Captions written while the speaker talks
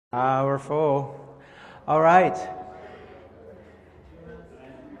Powerful. All right.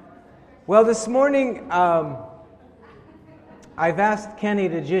 Well, this morning, I've asked Kenny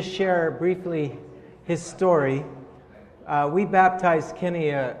to just share briefly his story. We baptized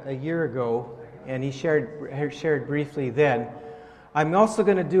Kenny a year ago, and he shared briefly then. I'm also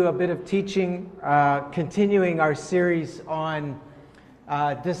going to do a bit of teaching, continuing our series on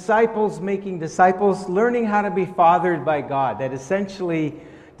disciples making disciples, learning how to be fathered by God. That essentially,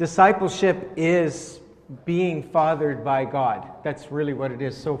 discipleship is being fathered by God. That's really what it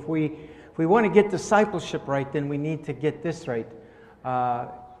is. So if we want to get discipleship right, then we need to get this right.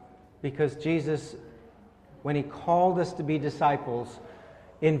 Because Jesus, when He called us to be disciples,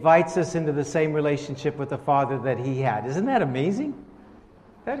 invites us into the same relationship with the Father that He had. Isn't that amazing?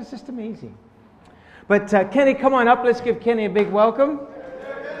 That is just amazing. But Kenny, come on up. Let's give Kenny a big welcome.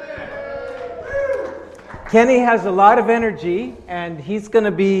 Kenny has a lot of energy, and he's going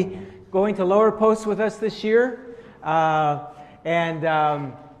to be going to Lower Post with us this year.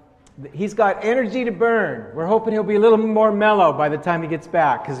 He's got energy to burn. We're hoping he'll be a little more mellow by the time he gets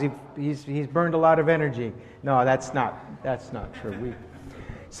back, because he's burned a lot of energy. No, that's not true.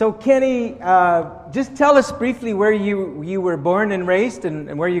 So Kenny, just tell us briefly where you were born and raised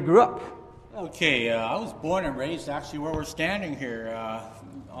and where you grew up. Okay, I was born and raised actually where we're standing here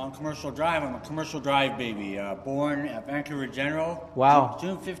on Commercial Drive. I'm a Commercial Drive baby, born at Vancouver General. Wow.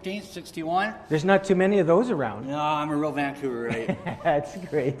 June 15th, 61. There's not too many of those around. No, I'm a real Vancouverite. That's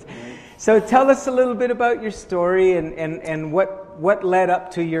great. So tell us a little bit about your story and what led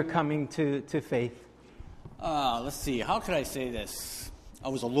up to your coming to faith. Let's see, how could I say this? I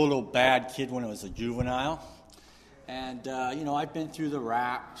was a little bad kid when I was a juvenile. And, I've been through the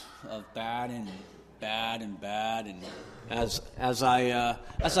rack of bad. And as I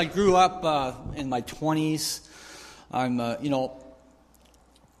grew up in my 20s,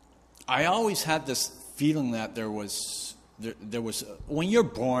 I always had this feeling that there was when you're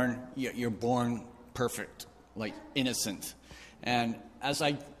born perfect, like innocent. And as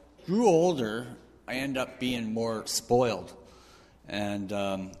I grew older, I ended up being more spoiled. And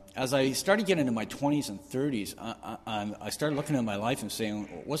as I started getting into my 20s and 30s, I started looking at my life and saying,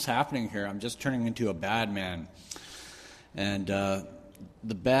 what's happening here? I'm just turning into a bad man. And the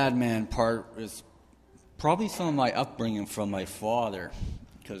bad man part is probably some of my upbringing from my father,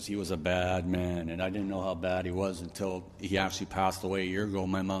 because he was a bad man, and I didn't know how bad he was until he actually passed away a year ago.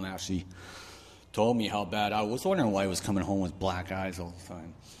 My mom actually told me how bad. I was wondering why he was coming home with black eyes all the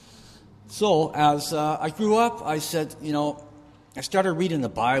time. So as I grew up, I said, I started reading the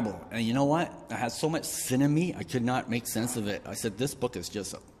Bible, and you know what? I had so much sin in me, I could not make sense of it. I said, this book is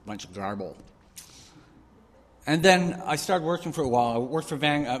just a bunch of garble. And then I started working for a while. I worked for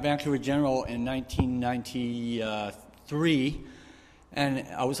Vancouver General in 1993, and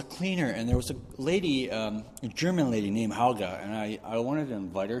I was a cleaner, and there was a lady, a German lady named Helga, and I wanted to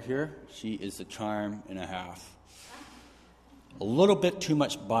invite her here. She is a charm and a half. A little bit too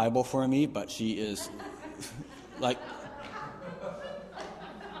much Bible for me, but she is like...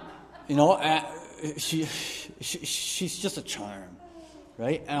 she's just a charm,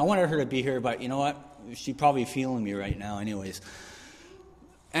 right? And I wanted her to be here, but you know what? She's probably feeling me right now anyways.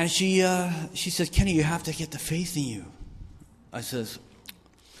 And she says, Kenny, you have to get the faith in you. I says,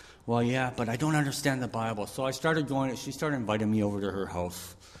 well, yeah, but I don't understand the Bible. So I started she started inviting me over to her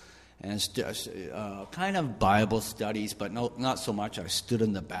house. And kind of Bible studies, but not so much. I stood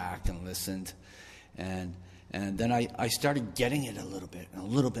in the back and listened. And then I started getting it a little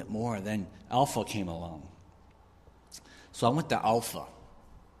bit more. Then Alpha came along. So I went to Alpha.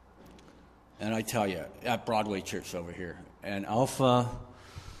 And I tell you, at Broadway Church over here. And Alpha,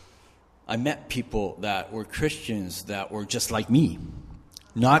 I met people that were Christians that were just like me.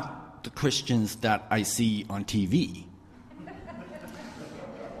 Not the Christians that I see on TV.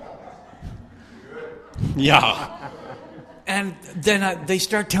 Yeah. And then they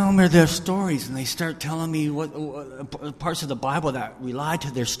start telling me their stories, and they start telling me what parts of the Bible that rely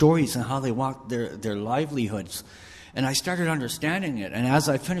to their stories and how they walk their livelihoods. And I started understanding it. And as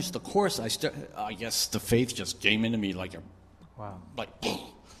I finished the course, I guess the faith just came into me like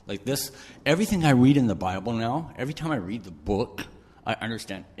this. Everything I read in the Bible now, every time I read the book, I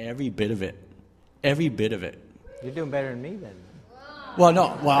understand every bit of it. Every bit of it. You're doing better than me then. Well,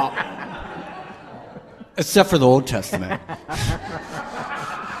 no. Well... Except for the Old Testament.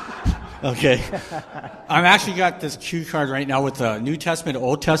 Okay. I've actually got this cue card right now with the New Testament,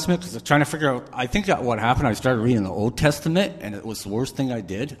 Old Testament, because I'm trying to figure out, I think that what happened, I started reading the Old Testament, and it was the worst thing I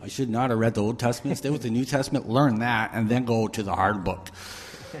did. I should not have read the Old Testament, stay with the New Testament, learn that, and then go to the hard book.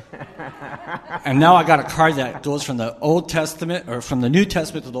 And now I got a card that goes from the Old Testament, or from the New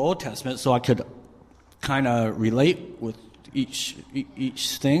Testament to the Old Testament, so I could kind of relate with each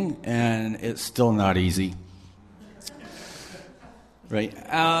thing, and it's still not easy. Right.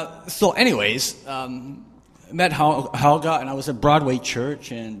 So anyways, met Helga, and I was at Broadway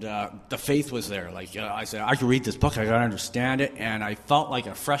Church, and the faith was there. Like I said, I could read this book, I got to understand it, and I felt like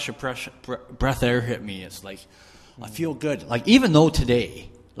a fresh breath air hit me. It's like, I feel good. Like, even though today,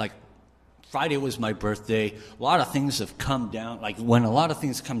 like Friday was my birthday, a lot of things have come down. Like, when a lot of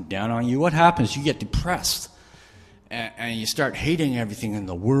things come down on you, what happens? You get depressed. And you start hating everything in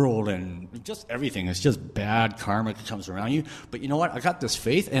the world, and just everything. It's just bad karma that comes around you. But you know what? I got this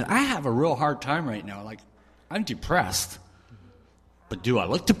faith, and I have a real hard time right now. Like, I'm depressed. But do I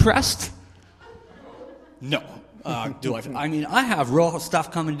look depressed? No. Do I? I mean, I have real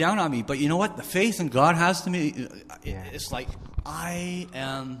stuff coming down on me. But you know what? The faith in God has to me. It's like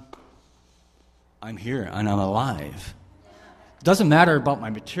I'm here and I'm alive. It doesn't matter about my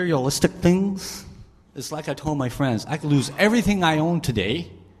materialistic things. It's like I told my friends, I could lose everything I own today,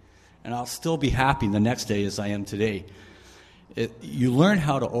 and I'll still be happy the next day as I am today. You learn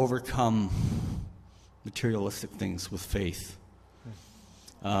how to overcome materialistic things with faith.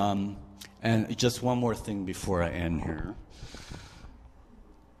 And just one more thing before I end here.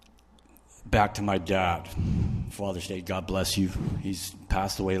 Back to my dad. Father's Day, God bless you. He's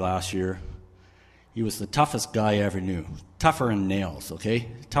passed away last year. He was the toughest guy I ever knew. Tougher than nails, okay?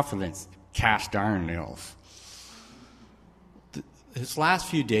 Tougher than cast iron nails. His last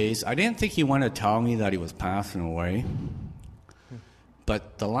few days, I didn't think he wanted to tell me that he was passing away.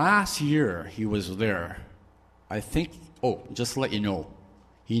 But the last year he was there, I think, just to let you know,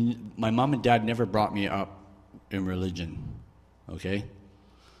 my mom and dad never brought me up in religion, okay?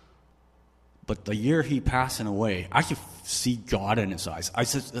 But the year he passing away, I could see God in his eyes. I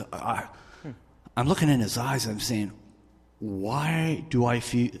said, I'm looking in his eyes and I'm saying, why do I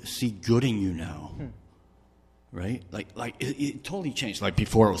see good in you now? Right? Like it totally changed. Like,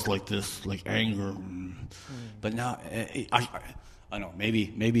 before it was like this, like anger. But now, I don't know,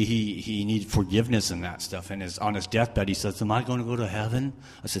 maybe he needed forgiveness and that stuff. And on his deathbed, he says, am I going to go to heaven?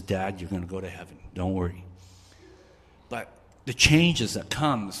 I said, Dad, you're going to go to heaven. Don't worry. But the changes that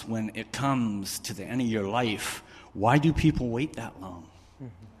comes when it comes to the end of your life, why do people wait that long?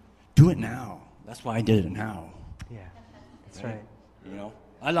 Do it now. That's why I did it now. Yeah. That's right. You know,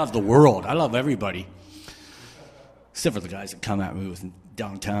 I love the world. I love everybody, except for the guys that come at me with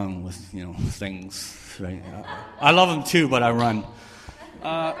downtown with things. Right? I love them too, but I run.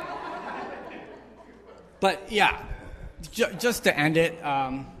 But yeah, just to end it,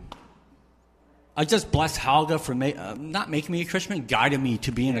 I just bless Helga for not making me a Christian, guided me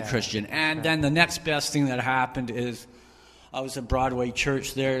to being a Christian. And then the next best thing that happened is I was at Broadway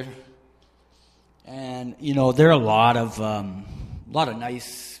Church there. And there are a lot of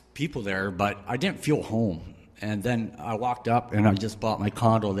nice people there, but I didn't feel home. And then I walked up, and I just bought my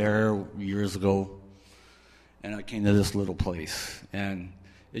condo there years ago, and I came to this little place, and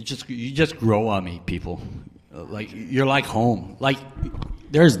you just grow on me, people. Like, you're like home. Like,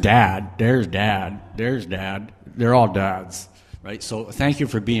 there's dad, there's dad, there's dad. They're all dads, right? So thank you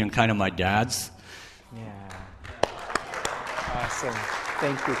for being kind of my dads. Yeah. Awesome.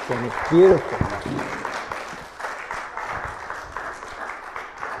 Thank you, Kenny. Beautiful.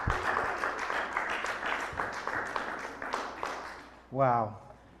 Wow.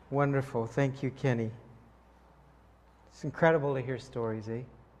 Wonderful. Thank you, Kenny. It's incredible to hear stories,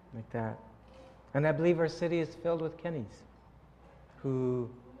 like that. And I believe our city is filled with Kennys who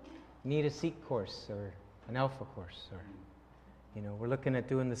need a Seek course or an Alpha course. Or, we're looking at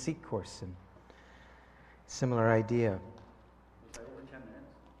doing the Seek course, and similar idea.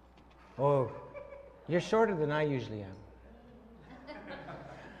 Oh, you're shorter than I usually am.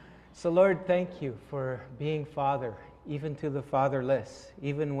 So, Lord, thank you for being Father, even to the fatherless,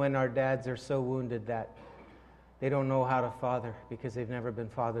 even when our dads are so wounded that they don't know how to father because they've never been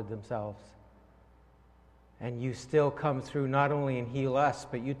fathered themselves. And you still come through not only and heal us,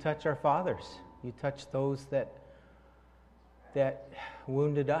 but you touch our fathers. You touch those that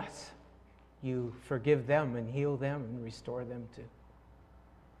wounded us. You forgive them and heal them and restore them too.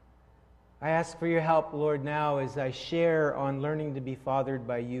 I ask for your help, Lord, now as I share on learning to be fathered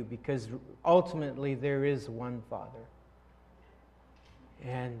by you, because ultimately there is one Father.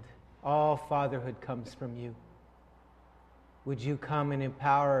 And all fatherhood comes from you. Would you come and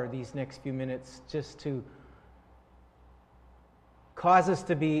empower these next few minutes just to cause us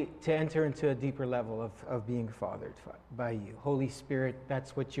to enter into a deeper level of being fathered by you. Holy Spirit,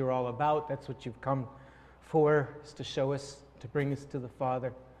 that's what you're all about. That's what you've come for, is to show us to bring us to the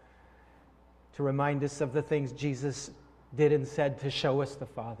Father, to remind us of the things Jesus did and said to show us the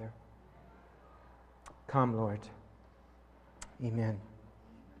Father. Come, Lord. Amen.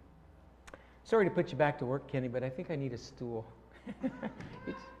 Sorry to put you back to work, Kenny, but I think I need a stool.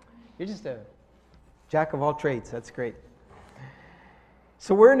 You're just a jack of all trades. That's great.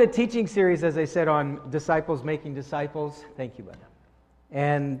 So we're in a teaching series, as I said, on disciples making disciples. Thank you, brother.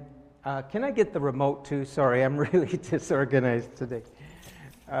 And can I get the remote too? Sorry, I'm really disorganized today.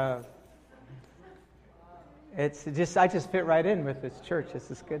 I just fit right in with this church.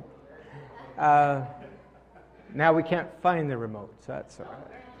 This is good. Now we can't find the remote, so that's all right.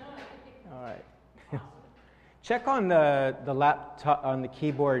 All right. Check on the laptop, on the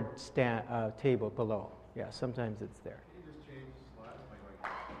keyboard stand table below. Yeah, sometimes it's there.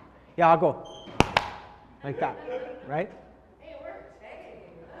 Yeah, I'll go like that, right?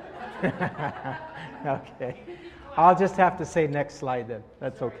 Okay. I'll just have to say next slide then.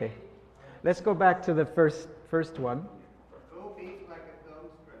 That's okay. Let's go back to the first one.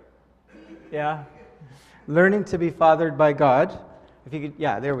 Yeah. Learning to be fathered by God. If you could,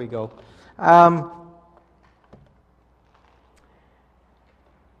 yeah, there we go.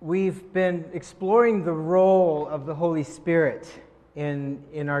 We've been exploring the role of the Holy Spirit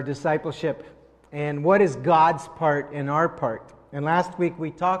in our discipleship and what is God's part in our part. And last week we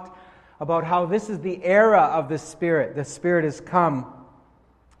talked about how this is the era of the Spirit. The Spirit has come.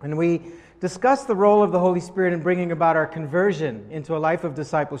 And we discussed the role of the Holy Spirit in bringing about our conversion into a life of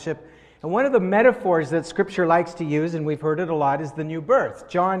discipleship. And one of the metaphors that Scripture likes to use, and we've heard it a lot, is the new birth.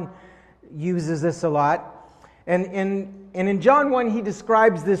 John uses this a lot. And in John 1, he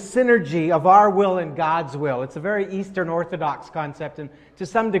describes this synergy of our will and God's will. It's a very Eastern Orthodox concept, and to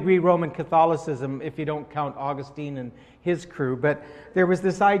some degree Roman Catholicism, if you don't count Augustine and his crew. But there was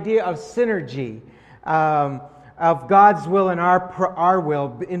this idea of synergy, of God's will and our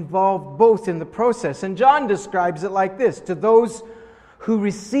will, involved both in the process. And John describes it like this: to those who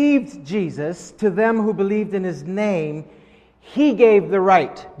received Jesus, to them who believed in His name, He gave the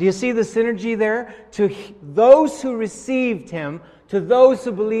right. Do you see the synergy there? To those who received Him, to those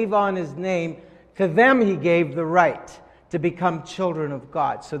who believe on His name, to them He gave the right to become children of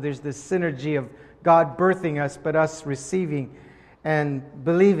God. So there's this synergy of God birthing us, but us receiving and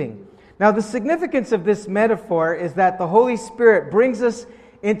believing. Now, the significance of this metaphor is that the Holy Spirit brings us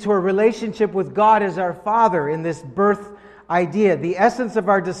into a relationship with God as our Father in this birth idea. The essence of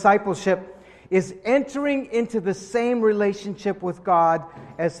our discipleship is entering into the same relationship with God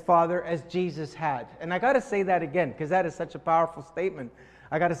as Father as Jesus had. And I got to say that again, because that is such a powerful statement.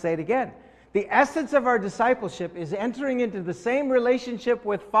 I got to say it again. The essence of our discipleship is entering into the same relationship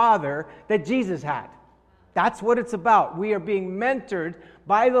with Father that Jesus had. That's what it's about. We are being mentored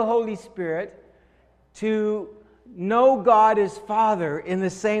by the Holy Spirit to know God as Father in the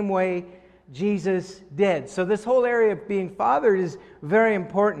same way Jesus did. So this whole area of being fathered is very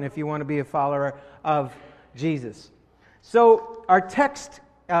important if you want to be a follower of Jesus. So our text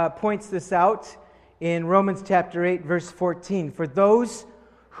points this out in Romans chapter 8, verse 14. For those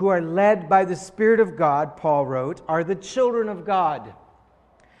who are led by the Spirit of God, Paul wrote, are the children of God.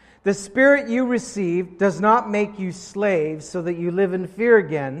 The Spirit you received does not make you slaves so that you live in fear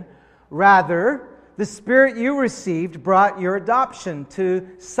again. Rather, the Spirit you received brought your adoption to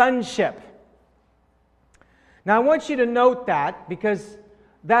sonship. Now, I want you to note that, because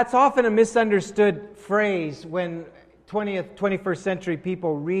that's often a misunderstood phrase when 20th, 21st century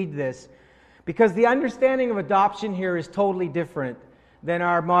people read this, because the understanding of adoption here is totally different than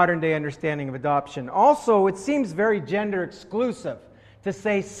our modern day understanding of adoption. Also, it seems very gender exclusive to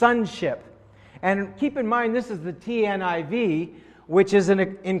say sonship. And keep in mind, this is the TNIV, which is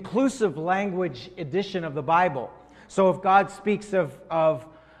an inclusive language edition of the Bible. So if God speaks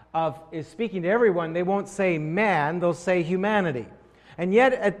is speaking to everyone, they won't say man, they'll say humanity. And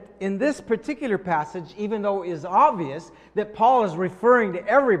yet, in this particular passage, even though it is obvious that Paul is referring to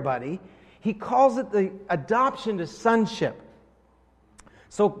everybody, he calls it the adoption to sonship.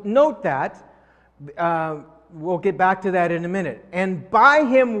 So note that. We'll get back to that in a minute. And by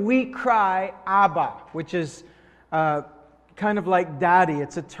Him we cry, Abba, which is kind of like daddy.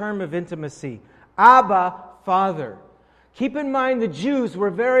 It's a term of intimacy. Abba, Father. Keep in mind, the Jews were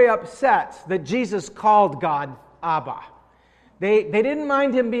very upset that Jesus called God Abba. They didn't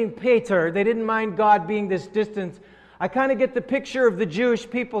mind Him being Pater. They didn't mind God being this distant. I kind of get the picture of the Jewish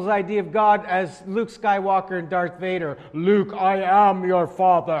people's idea of God as Luke Skywalker and Darth Vader. Luke, I am your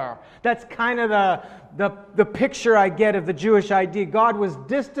father. That's kind of the picture I get of the Jewish idea. God was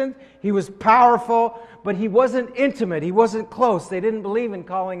distant, He was powerful, but He wasn't intimate, He wasn't close. They didn't believe in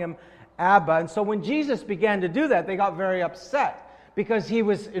calling Him Abba. And so when Jesus began to do that, they got very upset. Because he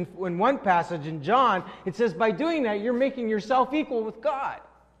was, in one passage in John, it says, by doing that, you're making yourself equal with God.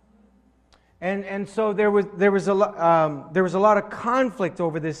 And so there was a lot of conflict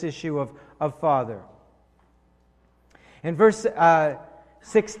over this issue of Father. In verse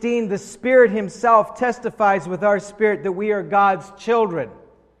 16, the Spirit Himself testifies with our spirit that we are God's children.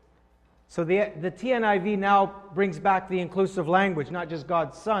 So the TNIV now brings back the inclusive language, not just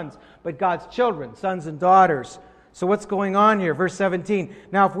God's sons, but God's children, sons and daughters. So what's going on here? Verse 17.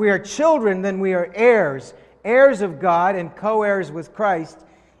 Now if we are children, then we are heirs, heirs of God and co-heirs with Christ,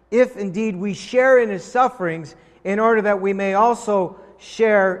 if indeed we share in His sufferings, in order that we may also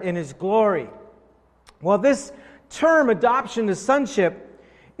share in His glory. Well, this term, adoption to sonship,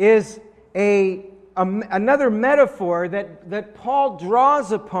 is another metaphor that Paul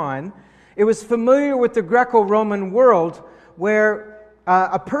draws upon. It was familiar with the Greco-Roman world, where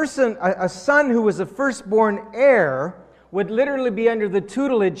a son who was a firstborn heir would literally be under the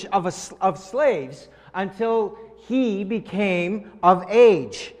tutelage of slaves until he became of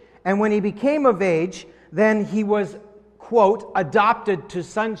age. And when he became of age, then he was, quote, adopted to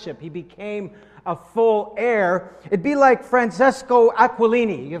sonship. He became a full heir. It'd be like Francesco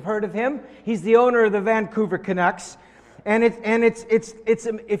Aquilini. You've heard of him? He's the owner of the Vancouver Canucks. And it's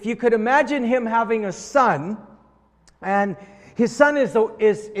if you could imagine him having a son, and his son is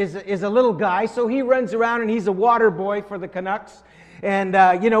a little guy, so he runs around and he's a water boy for the Canucks. And,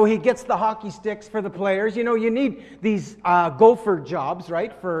 he gets the hockey sticks for the players. You need these gopher jobs,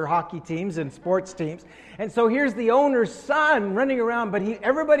 right, for hockey teams and sports teams. And so here's the owner's son running around, but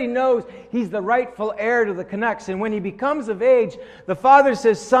everybody knows he's the rightful heir to the Canucks. And when he becomes of age, the father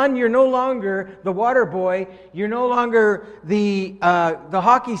says, son, you're no longer the water boy. You're no longer the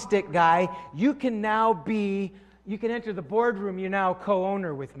hockey stick guy. You can enter the boardroom. You're now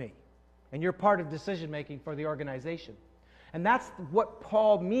co-owner with me. And you're part of decision-making for the organization. And that's what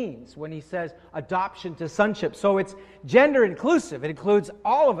Paul means when he says adoption to sonship. So it's gender inclusive. It includes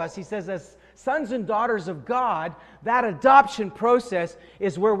all of us. He says as sons and daughters of God, that adoption process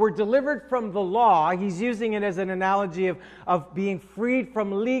is where we're delivered from the law. He's using it as an analogy of being freed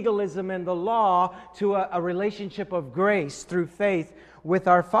from legalism and the law to a relationship of grace through faith with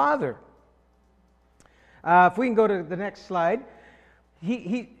our Father. If we can go to the next slide.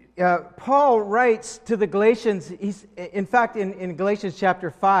 Paul writes to the Galatians, in fact, in Galatians chapter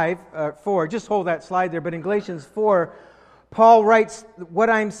 4, just hold that slide there, but in Galatians 4, Paul writes, what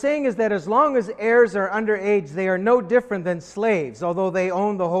I'm saying is that as long as heirs are under age, they are no different than slaves, although they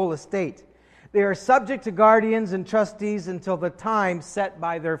own the whole estate. They are subject to guardians and trustees until the time set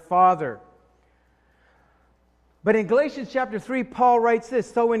by their father. But in Galatians chapter 3, Paul writes this,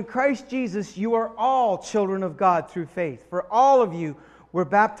 so in Christ Jesus, you are all children of God through faith. For all of you were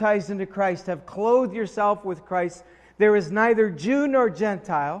baptized into Christ, have clothed yourself with Christ. There is neither Jew nor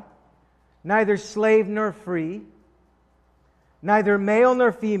Gentile, neither slave nor free, neither male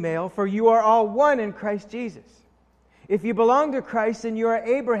nor female, for you are all one in Christ Jesus. If you belong to Christ, then you are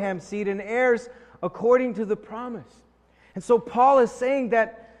Abraham's seed and heirs according to the promise. And so Paul is saying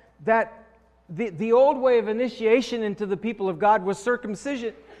that the old way of initiation into the people of God was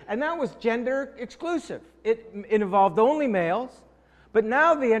circumcision, and that was gender exclusive. It involved only males. But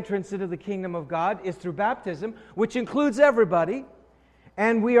now the entrance into the kingdom of God is through baptism, which includes everybody,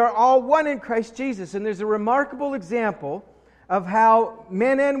 and we are all one in Christ Jesus. And there's a remarkable example of how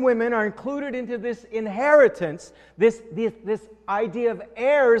men and women are included into this inheritance, this idea of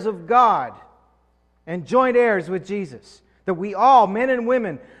heirs of God and joint heirs with Jesus. That we all, men and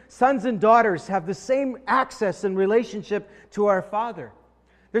women, sons and daughters, have the same access and relationship to our Father.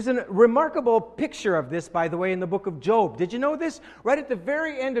 There's a remarkable picture of this, by the way, in the book of Job. Did you know this? Right at the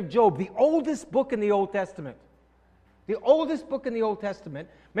very end of Job, the oldest book in the Old Testament. The oldest book in the Old Testament.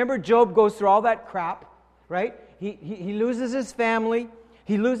 Remember, Job goes through all that crap, right? He loses his family.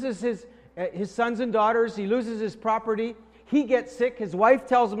 He loses his sons and daughters. He loses his property. He gets sick. His wife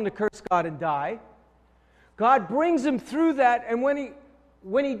tells him to curse God and die. God brings him through that, and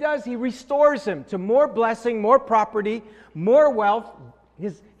when he does, He restores him to more blessing, more property, more wealth.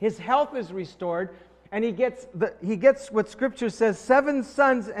 His health is restored, and he gets what Scripture says, 7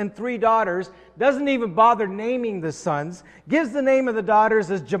 sons and 3 daughters, doesn't even bother naming the sons, gives the name of the daughters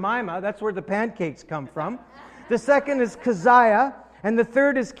as Jemima, that's where the pancakes come from. The second is Keziah, and the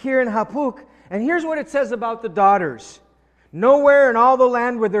third is Kir and Hapuk. And here's what it says about the daughters. Nowhere in all the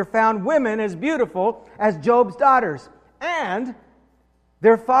land were there found women as beautiful as Job's daughters, and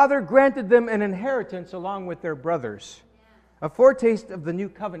their father granted them an inheritance along with their brothers. A foretaste of the new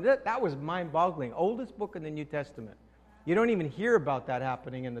covenant. That was mind-boggling. Oldest book in the New Testament. You don't even hear about that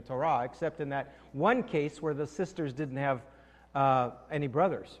happening in the Torah, except in that one case where the sisters didn't have any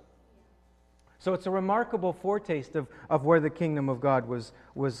brothers. So it's a remarkable foretaste of where the kingdom of God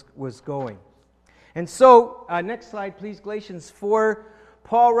was going. And so, next slide, please, Galatians 4.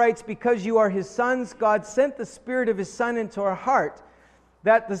 Paul writes, because you are his sons, God sent the Spirit of his Son into our heart,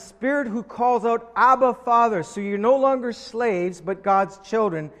 that the Spirit who calls out, Abba, Father. So you're no longer slaves, but God's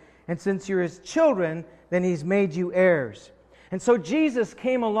children. And since you're his children, then he's made you heirs. And so Jesus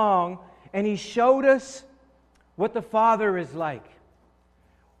came along, and he showed us what the Father is like.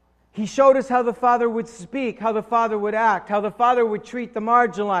 He showed us how the Father would speak, how the Father would act, how the Father would treat the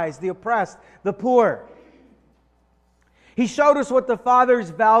marginalized, the oppressed, the poor. He showed us what the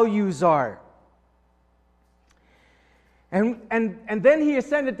Father's values are. And then he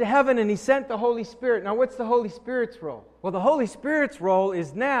ascended to heaven and he sent the Holy Spirit. Now, what's the Holy Spirit's role? Well, the Holy Spirit's role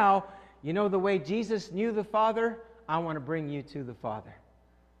is now, you know the way Jesus knew the Father? I want to bring you to the Father.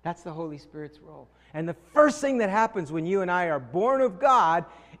 That's the Holy Spirit's role. And the first thing that happens when you and I are born of God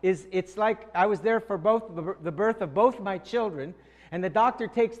is it's like I was there for both the birth of both my children, and the doctor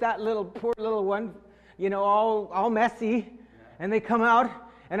takes that poor little one, all messy, and they come out,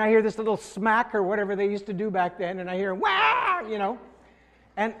 and I hear this little smack or whatever they used to do back then, and I hear wah,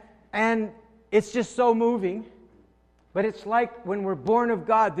 and it's just so moving. But it's like when we're born of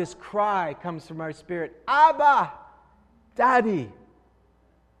God, this cry comes from our spirit, Abba, Daddy,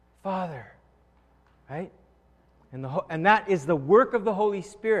 Father, right? And that is the work of the Holy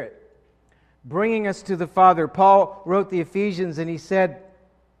Spirit, bringing us to the Father. Paul wrote the Ephesians and he said,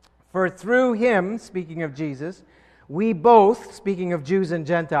 for through him, speaking of Jesus, we both, speaking of Jews and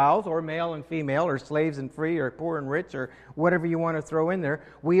Gentiles, or male and female, or slaves and free, or poor and rich, or whatever you want to throw in there,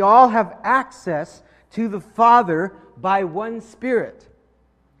 we all have access to the Father by one Spirit.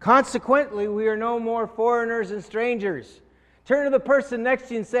 Consequently, we are no more foreigners and strangers. Turn to the person next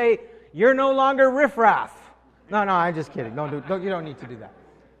to you and say, you're no longer riffraff. No, I'm just kidding. You don't need to do that.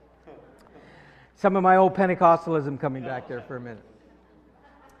 Some of my old Pentecostalism coming back there for a minute.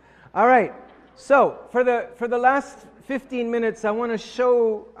 All right. So for the last 15 minutes, I want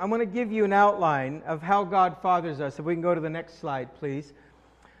to give you an outline of how God fathers us. If we can go to the next slide, please.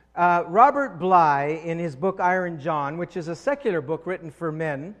 Robert Bly, in his book Iron John, which is a secular book written for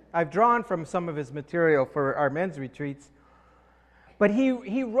men, I've drawn from some of his material for our men's retreats. But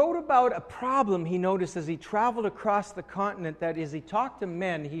he wrote about a problem he noticed as he traveled across the continent, that as he talked to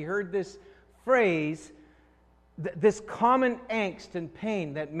men, he heard this phrase, this common angst and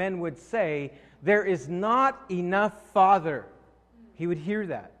pain that men would say, there is not enough father. He would hear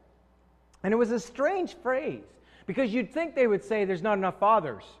that. And it was a strange phrase, because you'd think they would say there's not enough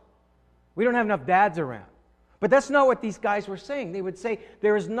fathers. We don't have enough dads around. But that's not what these guys were saying. They would say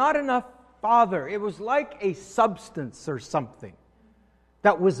there is not enough father. It was like a substance or something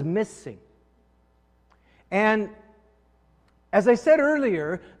that was missing. And as I said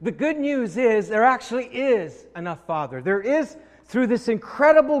earlier, the good news is there actually is enough Father. There is, through this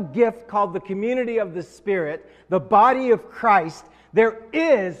incredible gift called the community of the Spirit, the body of Christ, there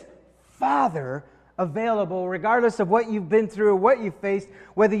is Father available regardless of what you've been through or what you've faced,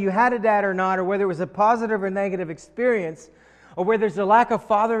 whether you had a dad or not, or whether it was a positive or negative experience, or whether there's a lack of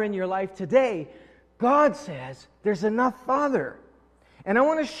Father in your life today. God says there's enough Father. And I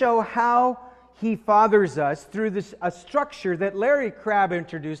want to show how he fathers us through a structure that Larry Crabb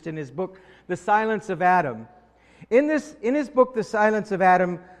introduced in his book, The Silence of Adam. In his book, The Silence of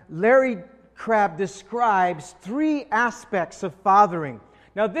Adam, Larry Crabb describes 3 aspects of fathering.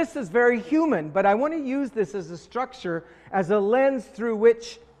 Now, this is very human, but I want to use this as a structure, as a lens through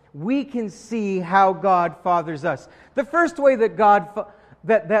which we can see how God fathers us. The first way that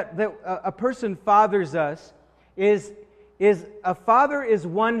a person fathers us is a father is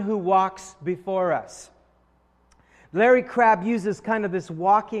one who walks before us. Larry Crabb uses kind of this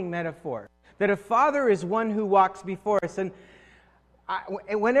walking metaphor, that a father is one who walks before us. And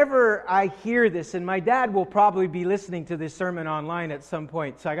whenever I hear this, and my dad will probably be listening to this sermon online at some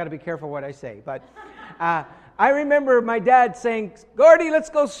point, so I got to be careful what I say. But I remember my dad saying, "Gordy, let's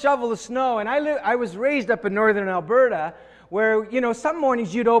go shovel the snow." And I was raised up in northern Alberta, where, some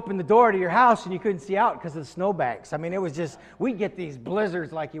mornings you'd open the door to your house and you couldn't see out because of the snowbanks. I mean, it was just, we'd get these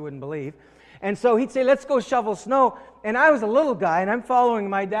blizzards like you wouldn't believe. And so he'd say, let's go shovel snow. And I was a little guy, and I'm following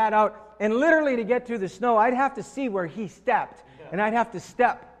my dad out. And literally to get through the snow, I'd have to see where he stepped. And I'd have to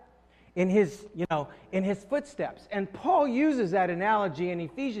step in his footsteps. And Paul uses that analogy in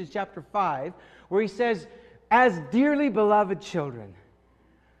Ephesians chapter 5, where he says, as dearly beloved children,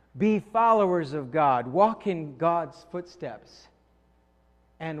 be followers of God, walk in God's footsteps,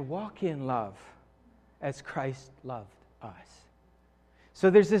 and walk in love as Christ loved. us. So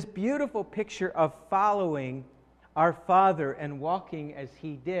there's this beautiful picture of following our Father and walking as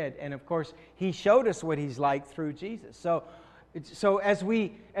He did. And of course, He showed us what He's like through Jesus. So as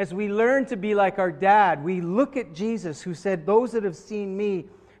we learn to be like our dad, we look at Jesus, who said, "Those that have seen me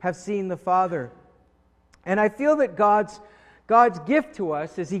have seen the Father." And I feel that God's gift to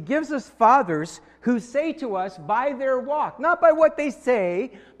us is He gives us fathers who say to us by their walk, not by what they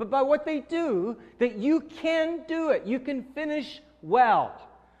say, but by what they do, that you can do it. You can finish well.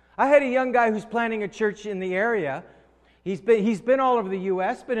 I had a young guy who's planting a church in the area. He's been all over the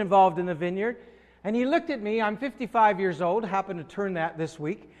U.S., been involved in the vineyard. And he looked at me, I'm 55 years old, happened to turn that this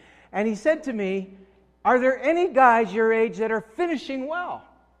week, and he said to me, "Are there any guys your age that are finishing well?"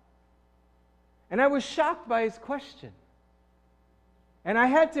 And I was shocked by his question. And I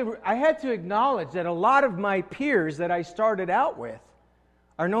had to acknowledge that a lot of my peers that I started out with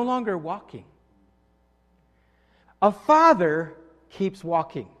are no longer walking. A father keeps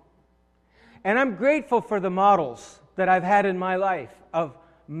walking. And I'm grateful for the models that I've had in my life of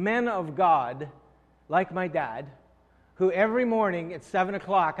men of God, like my dad, who every morning at 7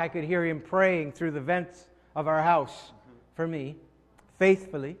 o'clock I could hear him praying through the vents of our house for me,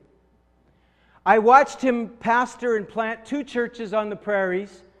 faithfully. I watched him pastor and plant 2 churches on the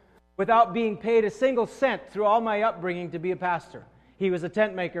prairies without being paid a single cent through all my upbringing to be a pastor. He was a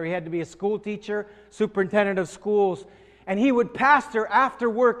tent maker. He had to be a school teacher, superintendent of schools, and he would pastor after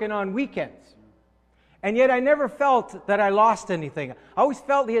work and on weekends. And yet I never felt that I lost anything. I always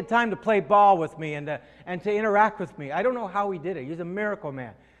felt he had time to play ball with me and to interact with me. I don't know how he did it. He's a miracle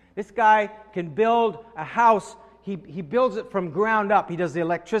man. This guy can build a house. He builds it from ground up. He does the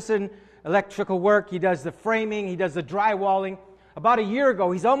electrical work. He does the framing. He does the drywalling. About a year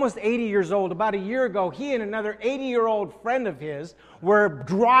ago, he's almost 80 years old. About a year ago, he and another 80-year-old friend of his were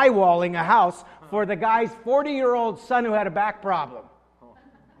drywalling a house for the guy's 40-year-old son who had a back problem.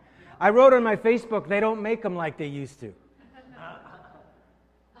 I wrote on my Facebook, they don't make them like they used to.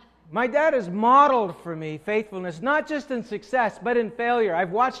 My dad has modeled for me faithfulness, not just in success, but in failure. I've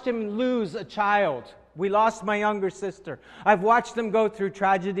watched him lose a child. We lost my younger sister. I've watched him go through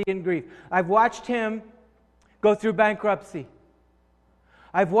tragedy and grief. I've watched him go through bankruptcy.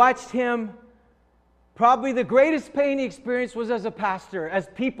 I've watched him, probably the greatest pain he experienced was as a pastor, as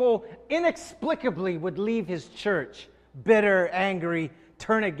people inexplicably would leave his church, bitter, angry,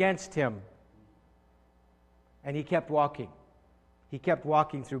 turn against him. And he kept walking. He kept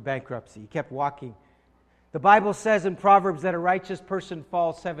walking through bankruptcy. He kept walking. The Bible says in Proverbs that a righteous person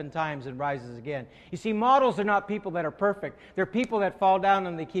falls 7 times and rises again. You see, models are not people that are perfect. They're people that fall down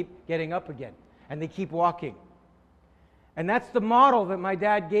and they keep getting up again. And they keep walking. And that's the model that my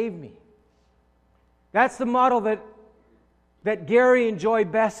dad gave me. That's the model that Gary and Joy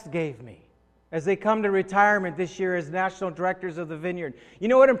Best gave me as they come to retirement this year as national directors of the Vineyard. You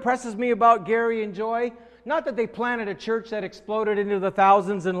know what impresses me about Gary and Joy? Not that they planted a church that exploded into the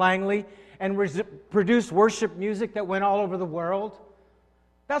thousands in Langley and produced worship music that went all over the world.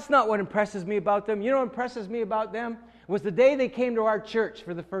 That's not what impresses me about them. You know what impresses me about them? Was the day they came to our church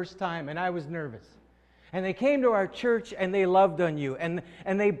for the first time, and I was nervous. And they came to our church and they loved on you, and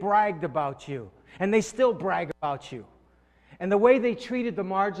they bragged about you, and they still brag about you. And the way they treated the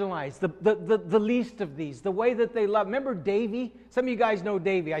marginalized, the least of these, the way that they love. Remember Davey? Some of you guys know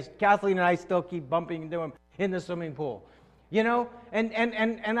Davey. Kathleen and I still keep bumping into him in the swimming pool. You know? And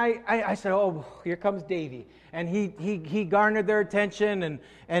I said, oh, here comes Davey. And he garnered their attention,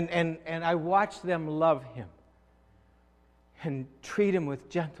 and I watched them love him and treat him with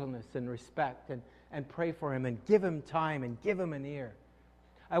gentleness and respect and pray for him and give him time and give him an ear.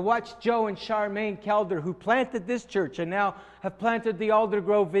 I watched Joe and Charmaine Kelder, who planted this church and now have planted the Alder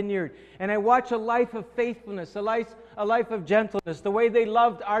Grove Vineyard. And I watch a life of faithfulness, a life of gentleness, the way they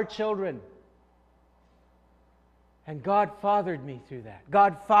loved our children. And God fathered me through that.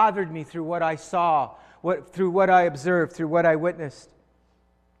 God fathered me through what I saw, through what I observed, through what I witnessed.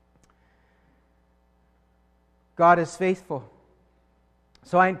 God is faithful.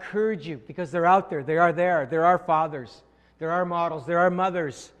 So I encourage you, because they're out there, they are there, there are fathers. There are models. There are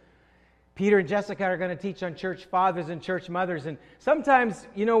mothers. Peter and Jessica are going to teach on church fathers and church mothers. And sometimes,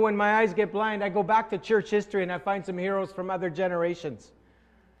 you know, when my eyes get blind, I go back to church history and I find some heroes from other generations.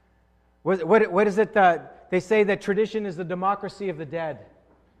 What is it that they say that tradition is the democracy of the dead?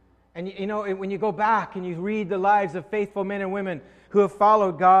 And, you know, when you go back and you read the lives of faithful men and women who have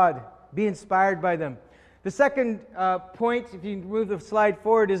followed God, be inspired by them. The second point, if you move the slide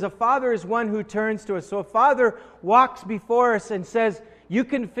forward, is a father is one who turns to us. So a father walks before us and says, you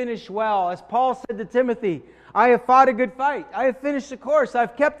can finish well. As Paul said to Timothy, I have fought a good fight. I have finished the course.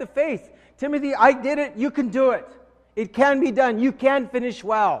 I've kept the faith. Timothy, I did it. You can do it. It can be done. You can finish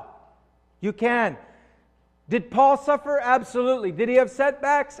well. You can. Did Paul suffer? Absolutely. Did he have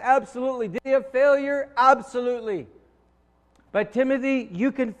setbacks? Absolutely. Did he have failure? Absolutely. But Timothy,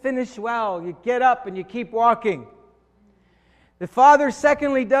 you can finish well. You get up and you keep walking. The father,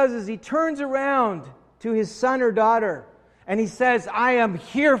 secondly, does is he turns around to his son or daughter and he says, I am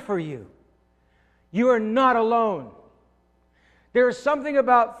here for you. You are not alone. There is something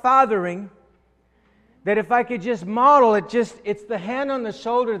about fathering that if I could just model it, it's the hand on the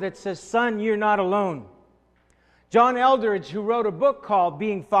shoulder that says, son, you're not alone. John Eldridge, who wrote a book called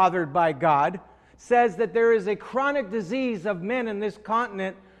Being Fathered by God, says that there is a chronic disease of men in this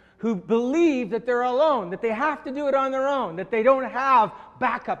continent who believe that they're alone, that they have to do it on their own, that they don't have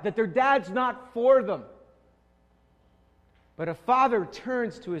backup, that their dad's not for them. But a father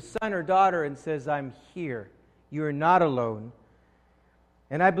turns to his son or daughter and says, I'm here. You are not alone.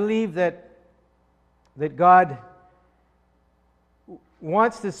 And I believe that God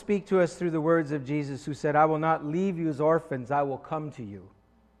wants to speak to us through the words of Jesus, who said, I will not leave you as orphans, I will come to you.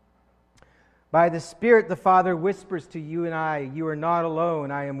 By the Spirit, the Father whispers to you and I, you are not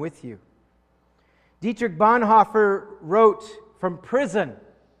alone, I am with you. Dietrich Bonhoeffer wrote from prison,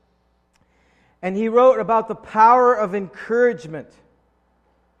 and he wrote about the power of encouragement.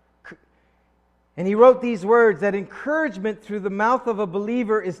 And he wrote these words, that encouragement through the mouth of a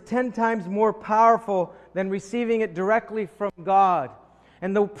believer is 10 times more powerful than receiving it directly from God.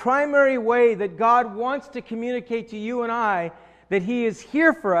 And the primary way that God wants to communicate to you and I that He is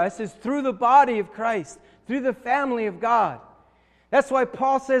here for us is through the body of Christ, through the family of God. That's why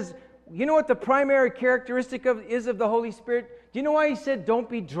Paul says, you know what the primary characteristic is of the Holy Spirit? Do you know why he said, don't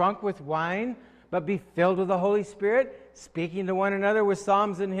be drunk with wine, but be filled with the Holy Spirit, speaking to one another with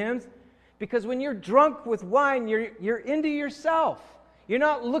psalms and hymns? Because when you're drunk with wine, you're into yourself. You're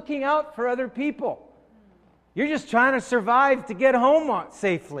not looking out for other people. You're just trying to survive to get home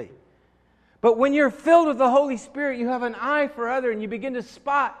safely. But when you're filled with the Holy Spirit, you have an eye for others, and you begin to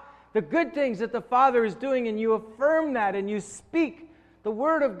spot the good things that the Father is doing, and you affirm that, and you speak the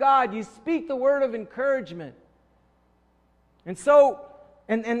Word of God. You speak the word of encouragement. And so,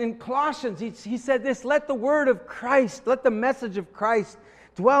 and in Colossians, he said this, let the word of Christ, let the message of Christ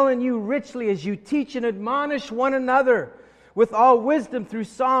dwell in you richly as you teach and admonish one another with all wisdom through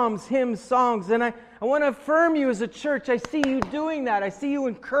psalms, hymns, songs. And I want to affirm you as a church. I see you doing that. I see you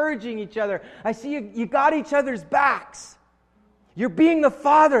encouraging each other. I see you got each other's backs. You're being the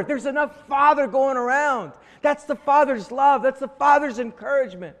Father. There's enough Father going around. That's the Father's love. That's the Father's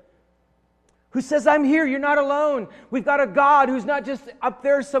encouragement. Who says, I'm here, you're not alone. We've got a God who's not just up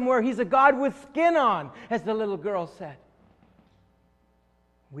there somewhere. He's a God with skin on, as the little girl said.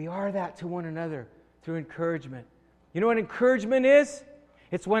 We are that to one another through encouragement. You know what encouragement is?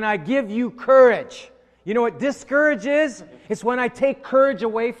 It's when I give you courage. You know what discourage is? It's when I take courage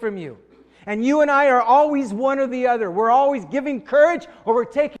away from you. And you and I are always one or the other. We're always giving courage or we're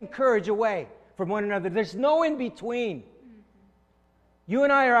taking courage away from one another. There's no in between. You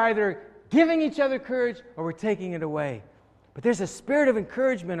and I are either giving each other courage or we're taking it away. But there's a spirit of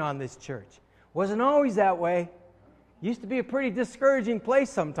encouragement on this church. Wasn't always that way. Used to be a pretty discouraging place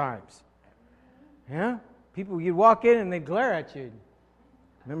sometimes. Yeah? People, you'd walk in and they'd glare at you.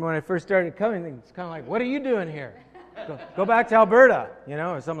 Remember when I first started coming, it's kind of like, what are you doing here? Go back to Alberta,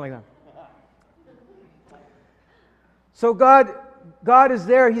 or something like that. So God is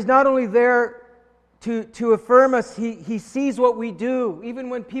there. He's not only there to affirm us, He sees what we do. Even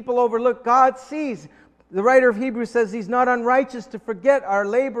when people overlook, God sees. The writer of Hebrews says He's not unrighteous to forget our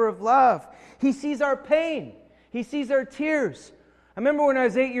labor of love. He sees our pain. He sees our tears. I remember when I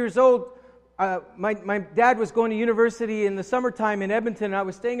was 8 years old, my dad was going to university in the summertime in Edmonton, and I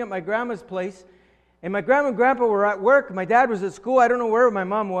was staying at my grandma's place. And my grandma and grandpa were at work. My dad was at school. I don't know where my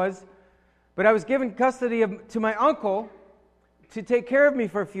mom was. But I was given custody to my uncle to take care of me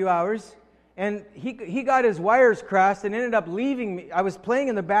for a few hours. And he got his wires crossed and ended up leaving me. I was playing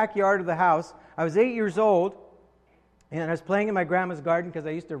in the backyard of the house. I was 8 years old. And I was playing in my grandma's garden because I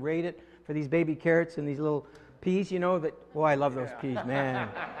used to raid it for these baby carrots and these little peas, I love those peas, man.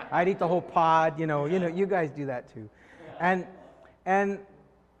 I'd eat the whole pod, you guys do that too. And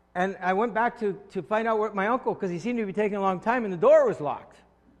I went back to find out where my uncle, because he seemed to be taking a long time, and the door was locked.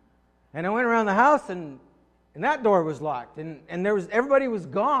 And I went around the house, and that door was locked, and everybody was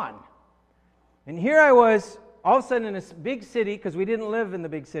gone. And here I was, all of a sudden in a big city, because we didn't live in the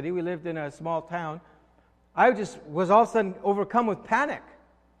big city, we lived in a small town. I just was all of a sudden overcome with panic.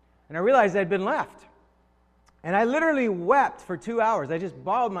 And I realized I'd been left. And I literally wept for 2 hours. I just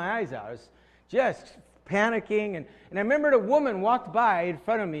bawled my eyes out. I was just panicking. And I remembered a woman walked by in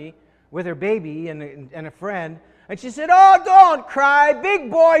front of me with her baby and a friend. And she said, oh, don't cry.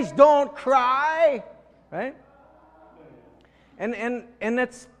 Big boys don't cry. Right? And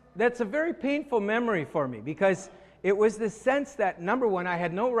that's a very painful memory for me, because it was the sense that, number one, I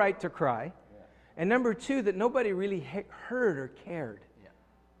had no right to cry, and number two, that nobody really heard or cared. Yeah.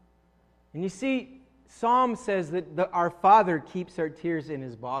 And you see, Psalm says that our Father keeps our tears in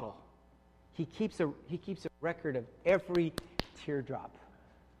His bottle. He keeps a record of every teardrop.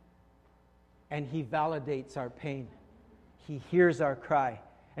 And He validates our pain. He hears our cry.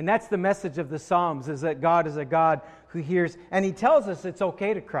 And that's the message of the Psalms, is that God is a God who hears. And He tells us it's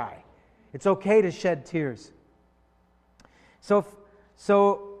okay to cry. It's okay to shed tears.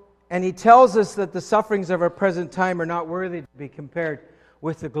 And He tells us that the sufferings of our present time are not worthy to be compared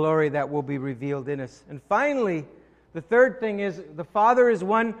with the glory that will be revealed in us. And finally, the third thing is the Father is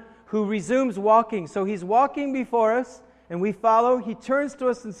one who resumes walking. So He's walking before us, and we follow. He turns to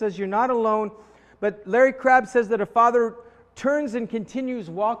us and says, you're not alone. But Larry Crabb says that a father turns and continues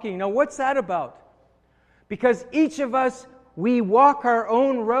walking. Now, what's that about? Because each of us, we walk our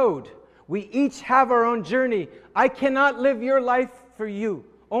own road. We each have our own journey. I cannot live your life for you.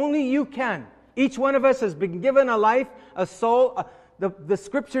 Only you can. Each one of us has been given a life, a soul. The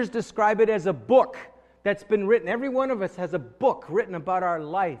Scriptures describe it as a book that's been written. Every one of us has a book written about our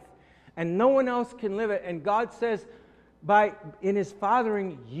life. And no one else can live it. And God says, in His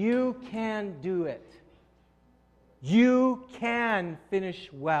fathering, you can do it. You can finish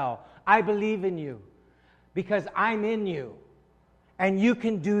well. I believe in you because I'm in you. And you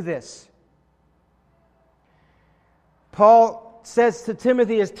can do this. Paul says to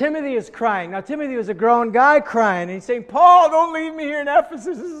Timothy, as Timothy is crying. Now, Timothy was a grown guy crying. And he's saying, Paul, don't leave me here in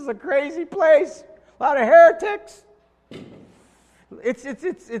Ephesus. This is a crazy place. A lot of heretics. I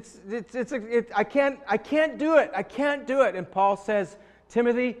can't do it. I can't do it. And Paul says,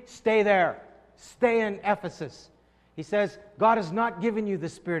 Timothy, stay there. Stay in Ephesus. He says, God has not given you the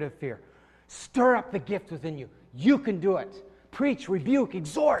spirit of fear. Stir up the gift within you. You can do it. Preach, rebuke,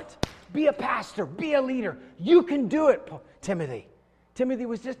 exhort. Be a pastor. Be a leader. You can do it, Timothy. Timothy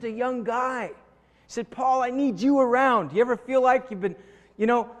was just a young guy. He said, Paul, I need you around. You ever feel like you've been,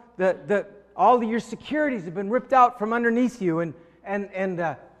 all of your securities have been ripped out from underneath you, and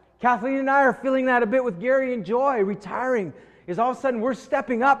Kathleen and I are feeling that a bit with Gary and Joy retiring. Is all of a sudden we're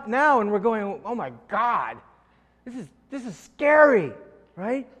stepping up now and we're going, oh my God, this is scary,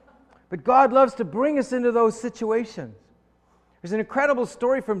 right? But God loves to bring us into those situations. There's an incredible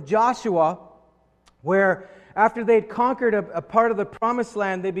story from Joshua where after they'd conquered a part of the promised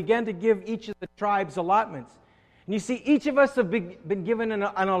land, they began to give each of the tribes allotments. And you see, each of us have been given an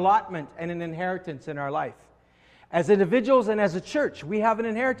allotment and an inheritance in our life. As individuals and as a church, we have an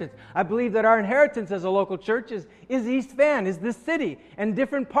inheritance. I believe that our inheritance as a local church is East Van, is this city, and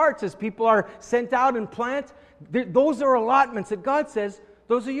different parts as people are sent out and plant. Those are allotments that God says,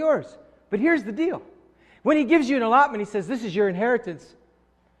 those are yours. But here's the deal. When He gives you an allotment, He says, this is your inheritance.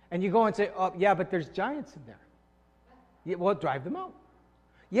 And you go and say, oh, yeah, but there's giants in there. Yeah, well, drive them out.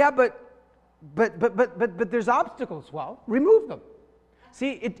 Yeah, but there's obstacles. Well, remove them.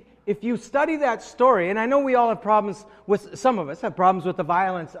 See, if you study that story, and I know we all have problems with, some of us have problems with the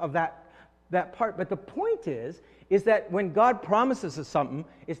violence of that part, but the point is that when God promises us something,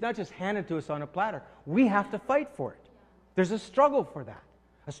 it's not just handed to us on a platter. We have to fight for it. There's a struggle for that,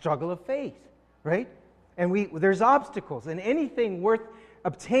 a struggle of faith, right? And there's obstacles, and anything worth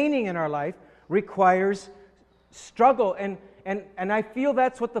obtaining in our life requires struggle, and I feel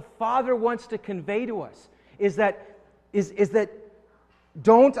that's what the Father wants to convey to us, is that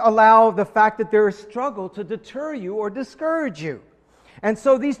don't allow the fact that there is struggle to deter you or discourage you. And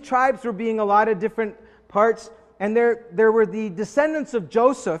so these tribes were being allotted different parts, and there were the descendants of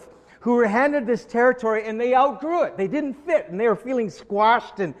Joseph who were handed this territory, and they outgrew it. They didn't fit, and they were feeling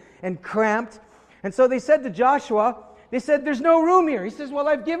squashed and cramped. And so they said to Joshua, they said, there's no room here. He says, well,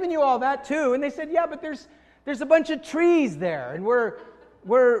 I've given you all that too. And they said, yeah, but there's a bunch of trees there, and we're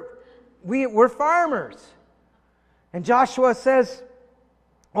farmers. And Joshua says,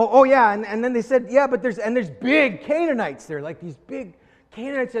 oh yeah, and then they said, yeah, but there's big Canaanites there, like these big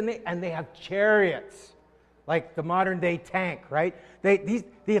Canaanites, and they have chariots, like the modern day tank, right? They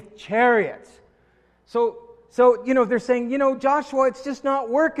have chariots. So they're saying, Joshua, it's just not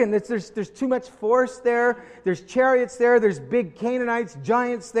working. There's too much force there. There's chariots there. There's big Canaanites,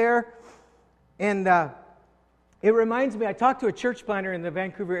 giants there, and it reminds me. I talked to a church planter in the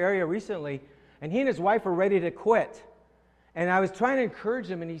Vancouver area recently, and he and his wife were ready to quit. And I was trying to encourage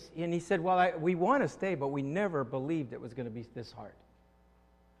him, and he said, well, we want to stay, but we never believed it was going to be this hard.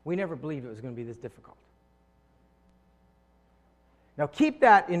 We never believed it was going to be this difficult. Now keep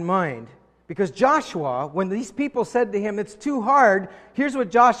that in mind, Because Joshua, when these people said to him, it's too hard, here's what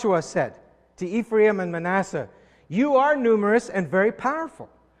Joshua said to Ephraim and Manasseh. You are numerous and very powerful.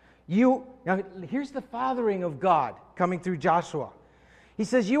 Now, here's the fathering of God coming through Joshua. He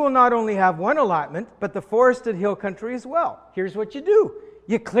says, you will not only have one allotment, but the forested hill country as well. Here's what you do.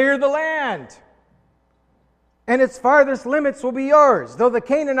 You clear the land, and its farthest limits will be yours. Though the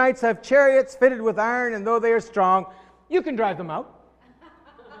Canaanites have chariots fitted with iron, and though they are strong, you can drive them out.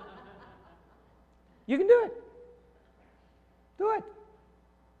 You can do it. Do it.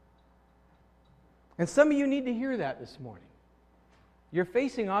 And some of you need to hear that this morning. You're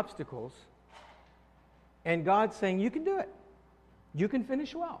facing obstacles, and God's saying, you can do it. You can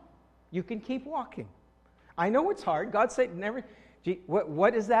finish well. You can keep walking. I know it's hard. God said never.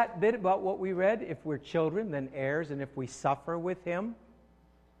 What is that bit about what we read? If we're children, then heirs, and if we suffer with Him.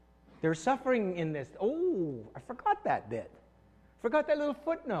 There's suffering in this. Oh, I forgot that bit. Forgot that little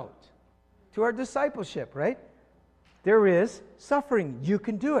footnote to our discipleship, right? There is suffering. You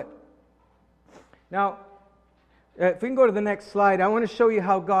can do it. Now, if we can go to the next slide, I want to show you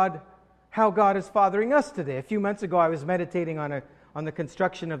how God is fathering us today. A few months ago, I was meditating on the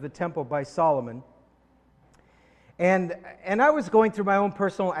construction of the temple by Solomon. And I was going through my own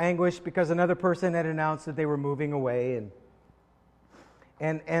personal anguish because another person had announced that they were moving away.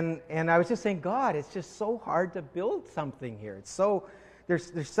 And I was just saying, God, it's just so hard to build something here. It's so,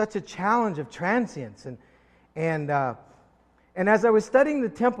 there's such a challenge of transience. And as I was studying the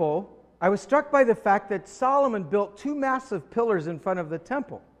temple, I was struck by the fact that Solomon built two massive pillars in front of the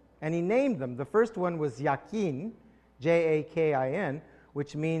temple. And he named them. The first one was Yakin, Jakin,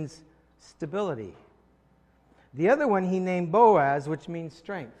 which means stability. The other one he named Boaz, which means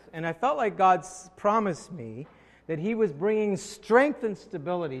strength. And I felt like God promised me that He was bringing strength and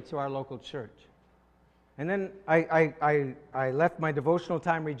stability to our local church. And then I left my devotional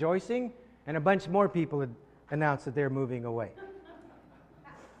time rejoicing, and a bunch more people had announced that they're moving away.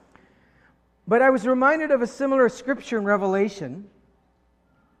 But I was reminded of a similar scripture in Revelation,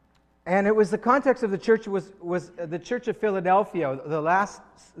 and it was the context of the church was the church of Philadelphia,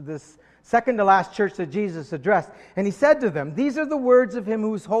 the second to last church that Jesus addressed. And He said to them, these are the words of Him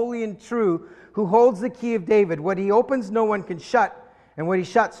who is holy and true, who holds the key of David. What He opens, no one can shut, and what He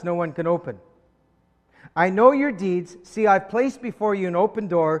shuts, no one can open. I know your deeds. See, I've placed before you an open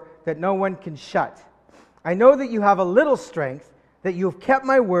door that no one can shut. I know that you have a little strength, that you have kept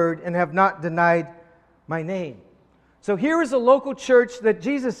my word and have not denied my name. So here is a local church that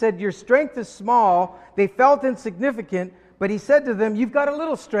Jesus said, your strength is small. They felt insignificant, but He said to them, you've got a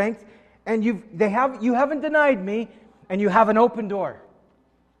little strength, and you haven't denied me, and you have an open door.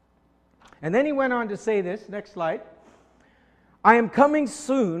 And then He went on to say this, next slide. I am coming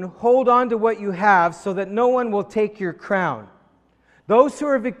soon. Hold on to what you have so that no one will take your crown. Those who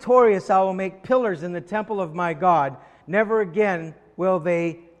are victorious I will make pillars in the temple of my God. Never again will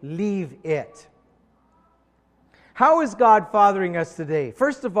they leave it. How is God fathering us today?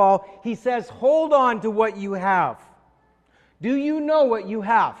 First of all, He says, hold on to what you have. Do you know what you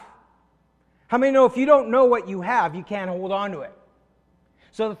have? How many know if you don't know what you have, you can't hold on to it?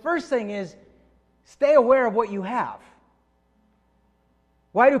 So the first thing is, stay aware of what you have.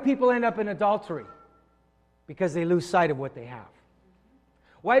 Why do people end up in adultery? Because they lose sight of what they have.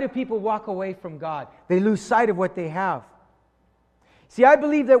 Why do people walk away from God? They lose sight of what they have. See, I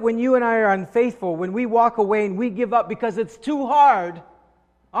believe that when you and I are unfaithful, when we walk away and we give up because it's too hard,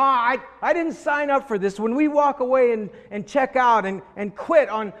 I didn't sign up for this. When we walk away and check out and quit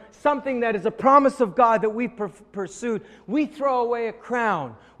on something that is a promise of God that we've pursued, we throw away a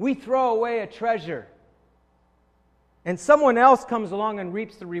crown. We throw away a treasure. And someone else comes along and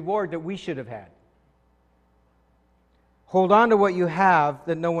reaps the reward that we should have had. Hold on to what you have,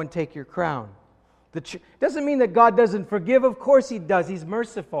 that no one take your crown. Doesn't mean that God doesn't forgive. Of course He does. He's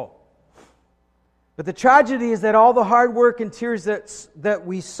merciful. But the tragedy is that all the hard work and tears that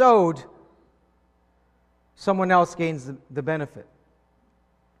we sowed, someone else gains the benefit.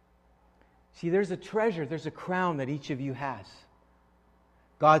 See, there's a treasure, there's a crown that each of you has.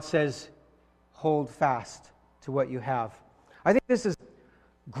 God says, hold fast to what you have. I think this is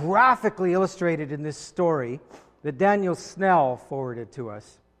graphically illustrated in this story that Daniel Snell forwarded to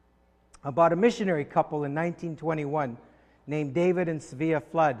us about a missionary couple in 1921 named David and Svea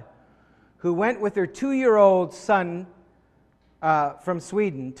Flood, who went with their 2-year-old son from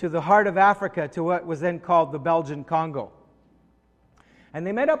Sweden to the heart of Africa, to what was then called the Belgian Congo. And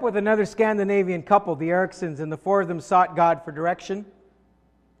they met up with another Scandinavian couple, the Ericksons, and the four of them sought God for direction.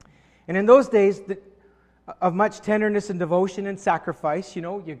 And in those days of much tenderness and devotion and sacrifice,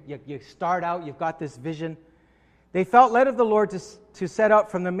 you start out, you've got this vision. They felt led of the Lord to set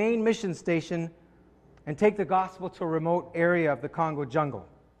out from the main mission station and take the gospel to a remote area of the Congo jungle.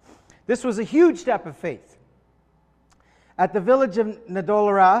 This was a huge step of faith. At the village of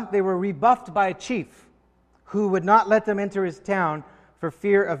Ndolera, they were rebuffed by a chief who would not let them enter his town for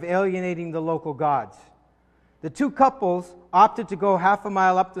fear of alienating the local gods. The two couples opted to go half a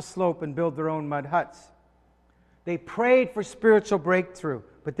mile up the slope and build their own mud huts. They prayed for spiritual breakthrough,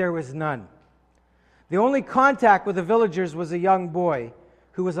 but there was none. The only contact with the villagers was a young boy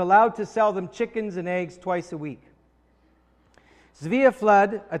who was allowed to sell them chickens and eggs twice a week. Svea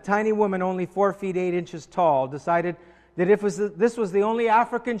Flood, a tiny woman only 4 feet 8 inches tall, decided that if this was the only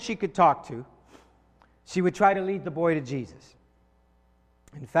African she could talk to, she would try to lead the boy to Jesus.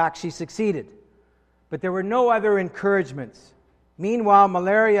 In fact, she succeeded, but there were no other encouragements. Meanwhile,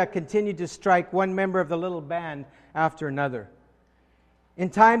 malaria continued to strike one member of the little band after another. In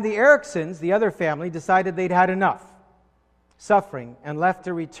time, the Ericksons, the other family, decided they'd had enough suffering and left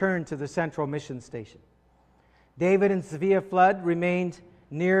to return to the central mission station. David and Svea Flood remained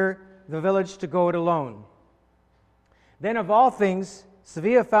near the village to go it alone. Then, of all things,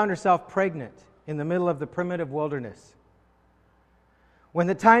 Svea found herself pregnant in the middle of the primitive wilderness. When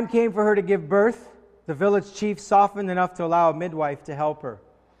the time came for her to give birth, the village chief softened enough to allow a midwife to help her.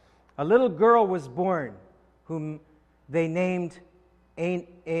 A little girl was born, whom they named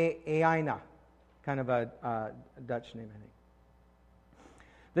Aina, kind of a Dutch name, I think.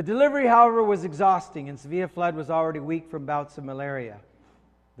 The delivery, however, was exhausting, and Svea Flood was already weak from bouts of malaria.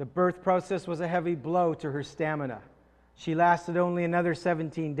 The birth process was a heavy blow to her stamina. She lasted only another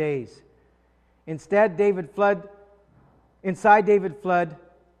 17 days. Inside David Flood,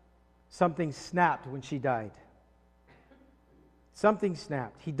 something snapped when she died. Something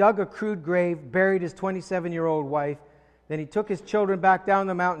snapped. He dug a crude grave, buried his 27-year-old wife, then he took his children back down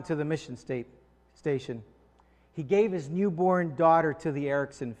the mountain to the mission station. He gave his newborn daughter to the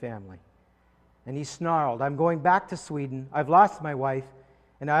Erickson family. And he snarled, "I'm going back to Sweden. I've lost my wife,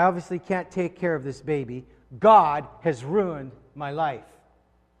 and I obviously can't take care of this baby. God has ruined my life."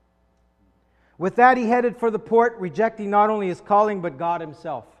 With that, he headed for the port, rejecting not only his calling, but God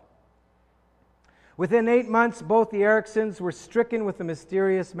himself. Within 8 months, both the Ericksons were stricken with a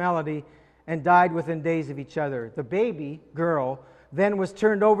mysterious malady and died within days of each other. The baby girl then was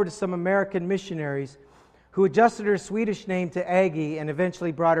turned over to some American missionaries who adjusted her Swedish name to Aggie and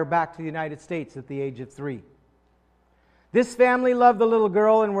eventually brought her back to the United States at the age of 3. This family loved the little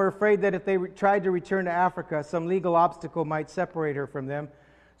girl and were afraid that if they tried to return to Africa, some legal obstacle might separate her from them.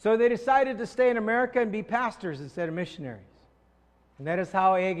 So they decided to stay in America and be pastors instead of missionaries. And that is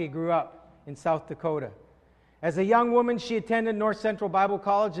how Aggie grew up in South Dakota. As a young woman, she attended North Central Bible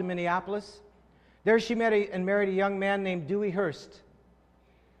College in Minneapolis. There she met and married a young man named Dewey Hurst.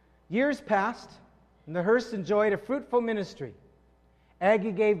 Years passed, and the Hursts enjoyed a fruitful ministry.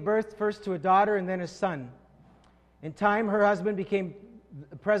 Aggie gave birth first to a daughter and then a son. In time, her husband became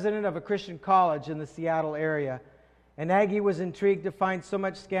the president of a Christian college in the Seattle area, and Aggie was intrigued to find so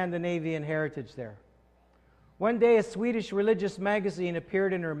much Scandinavian heritage there. One day, a Swedish religious magazine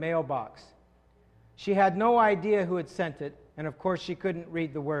appeared in her mailbox. She had no idea who had sent it, and of course she couldn't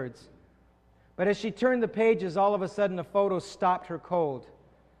read the words. But as she turned the pages, all of a sudden a photo stopped her cold.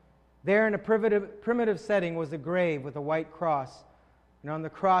 There in a primitive setting was a grave with a white cross, and on the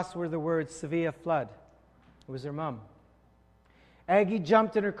cross were the words Svea Flood. It was her mom. Aggie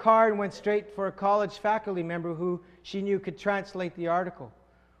jumped in her car and went straight for a college faculty member who she knew could translate the article.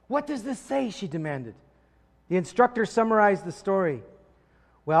 "What does this say?" she demanded. The instructor summarized the story.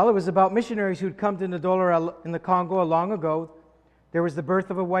 Well, it was about missionaries who'd come to Ndolera in the Congo long ago. There was the birth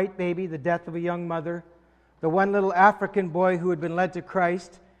of a white baby, the death of a young mother, the one little African boy who had been led to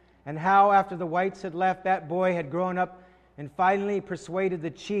Christ, and how after the whites had left, that boy had grown up and finally persuaded the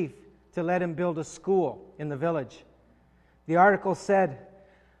chief to let him build a school in the village. The article said,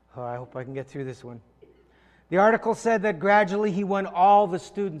 I hope I can get through this one. The article said that gradually he won all the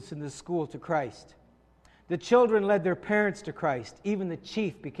students in the school to Christ. The children led their parents to Christ. Even the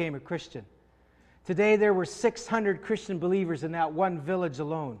chief became a Christian. Today there were 600 Christian believers in that one village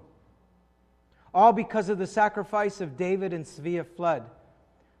alone. All because of the sacrifice of David and Svea Flood.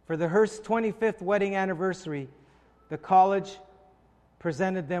 For the Hurst's 25th wedding anniversary, the college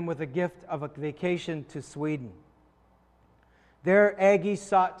presented them with a gift of a vacation to Sweden. There, Aggie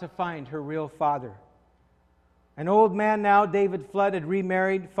sought to find her real father. An old man now, David Flood, had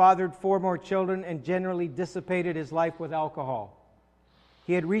remarried, fathered 4 more children, and generally dissipated his life with alcohol.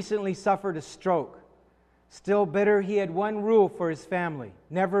 He had recently suffered a stroke. Still bitter, he had one rule for his family: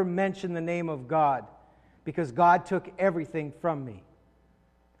 never mention the name of God, because God took everything from me.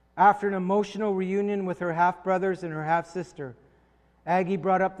 After an emotional reunion with her half-brothers and her half-sister, Aggie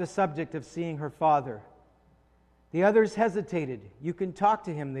brought up the subject of seeing her father. The others hesitated. "You can talk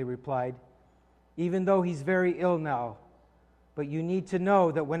to him," they replied, "even though he's very ill now. But you need to know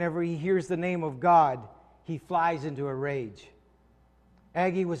that whenever he hears the name of God, he flies into a rage."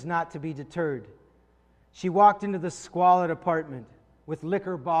 Aggie was not to be deterred. She walked into the squalid apartment with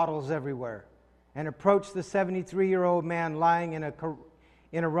liquor bottles everywhere and approached the 73-year-old man lying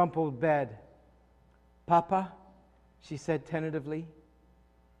in a rumpled bed. "Papa," she said tentatively.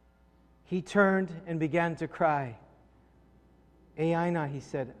 He turned and began to cry. "Aina," he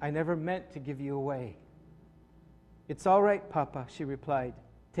said, "I never meant to give you away." "It's all right, Papa," she replied,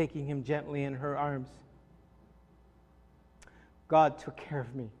 taking him gently in her arms. "God took care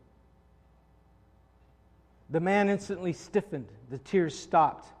of me." The man instantly stiffened. The tears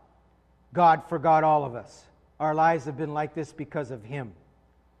stopped. God forgot all of us. Our lives have been like this because of him.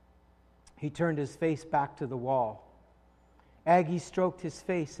 He turned his face back to the wall. Aggie stroked his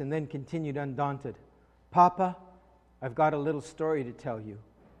face and then continued undaunted. "Papa, I've got a little story to tell you,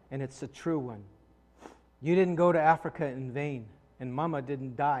 and it's a true one. You didn't go to Africa in vain, and Mama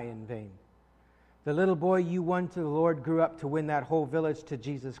didn't die in vain. The little boy you won to the Lord grew up to win that whole village to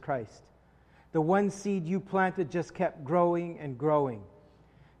Jesus Christ. The one seed you planted just kept growing and growing.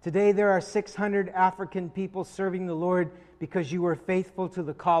 Today there are 600 African people serving the Lord because you were faithful to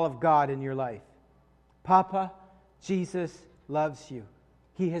the call of God in your life. Papa, Jesus loves you.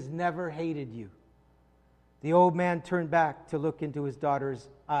 He has never hated you." The old man turned back to look into his daughter's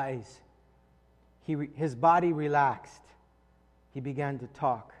eyes. His body relaxed. He began to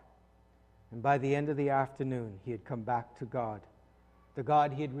talk. And by the end of the afternoon, he had come back to God, the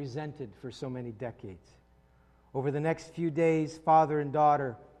God he had resented for so many decades. Over the next few days, father and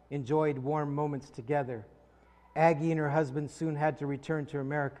daughter enjoyed warm moments together. Aggie and her husband soon had to return to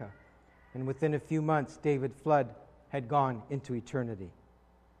America, and within a few months, David Flood had gone into eternity.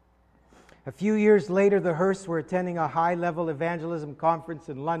 A few years later, the Hearsts were attending a high-level evangelism conference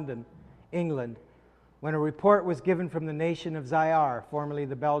in London, England, when a report was given from the nation of Zaire, formerly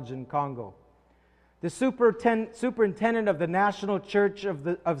the Belgian Congo. The superintendent of the National Church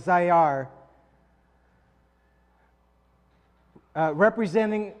of Zaire,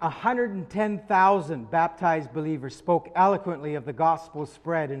 representing 110,000 baptized believers, spoke eloquently of the gospel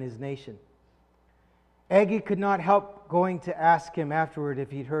spread in his nation. Aggie could not help going to ask him afterward if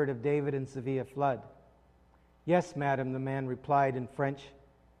he'd heard of David and Sevilla Flood. "Yes, madam," the man replied in French,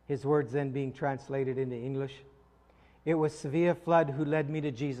 his words then being translated into English. "It was Sevilla Flood who led me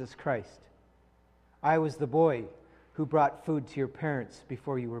to Jesus Christ. I was the boy who brought food to your parents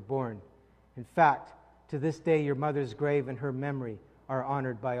before you were born. In fact, to this day your mother's grave and her memory are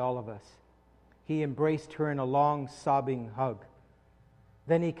honored by all of us." He embraced her in a long, sobbing hug.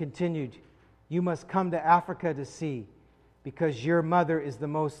 Then he continued, "You must come to Africa to see, because your mother is the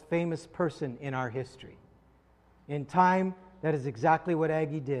most famous person in our history." In time, that is exactly what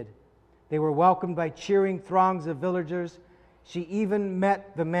Aggie did. They were welcomed by cheering throngs of villagers. She even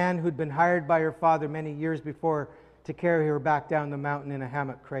met the man who'd been hired by her father many years before to carry her back down the mountain in a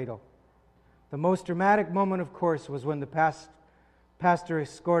hammock cradle. The most dramatic moment, of course, was when the pastor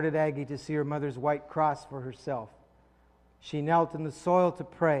escorted Aggie to see her mother's white cross for herself. She knelt in the soil to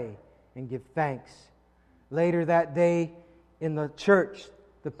pray and give thanks. Later that day in the church,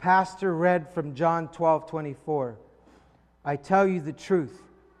 the pastor read from John 12:24. "I tell you the truth,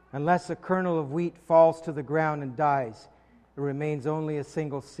 unless a kernel of wheat falls to the ground and dies, it remains only a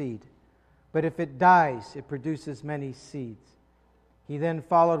single seed. But if it dies, it produces many seeds." He then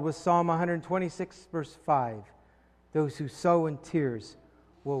followed with Psalm 126, verse 5. "Those who sow in tears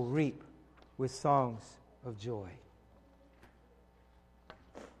will reap with songs of joy."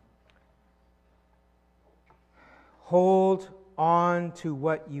 Hold on to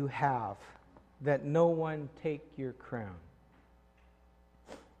what you have, that no one take your crown.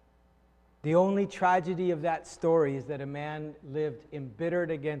 The only tragedy of that story is that a man lived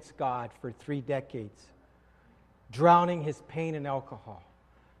embittered against God for 3 decades, drowning his pain in alcohol,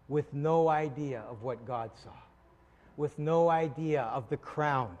 with no idea of what God saw, with no idea of the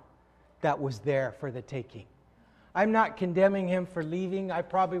crown that was there for the taking. I'm not condemning him for leaving. I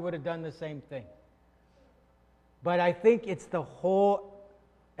probably would have done the same thing. But I think it's the whole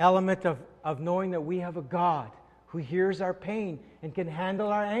element of knowing that we have a God who hears our pain and can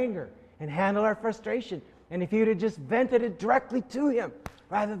handle our anger and handle our frustration. And if he would have just vented it directly to him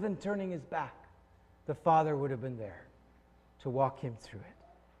rather than turning his back, the Father would have been there to walk him through it.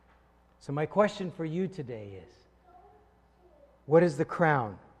 So my question for you today is, what is the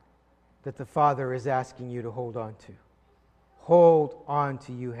crown that the Father is asking you to hold on to? hold on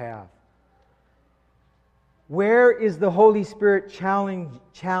to you have. Where is the Holy Spirit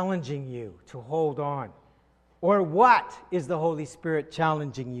challenging you to hold on? Or what is the Holy Spirit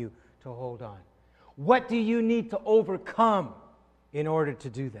challenging you to hold on? What do you need to overcome in order to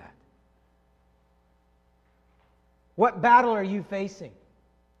do that? What battle are you facing?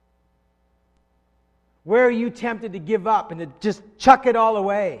 Where are you tempted to give up and to just chuck it all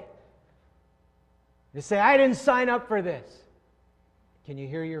away? To say, I didn't sign up for this. Can you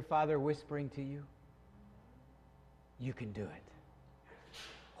hear your Father whispering to you? You can do it.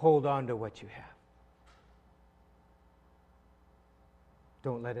 Hold on to what you have.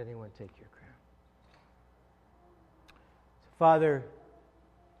 Don't let anyone take your crown. Father,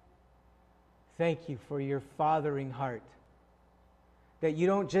 thank you for your fathering heart. That you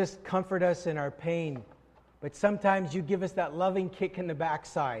don't just comfort us in our pain, but sometimes you give us that loving kick in the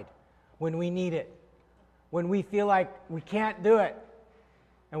backside when we need it. When we feel like we can't do it.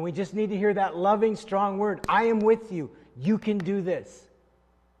 And we just need to hear that loving, strong word. I am with you. You can do this.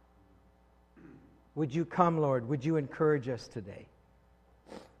 Would you come, Lord? Would you encourage us today?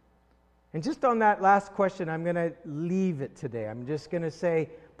 And just on that last question, I'm going to leave it today. I'm just going to say,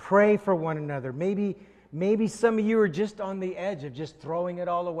 pray for one another. Maybe some of you are just on the edge of just throwing it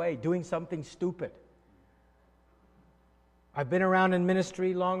all away, doing something stupid. I've been around in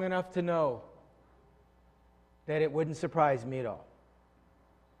ministry long enough to know that it wouldn't surprise me at all.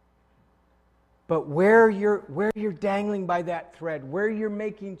 But where you're dangling by that thread, where you're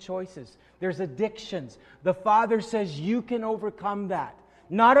making choices, there's addictions. The Father says you can overcome that.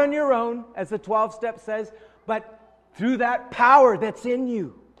 Not on your own, as the 12 step says, but through that power that's in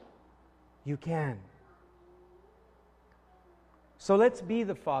you. You can. So let's be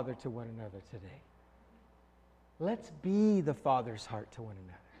the Father to one another today. Let's be the Father's heart to one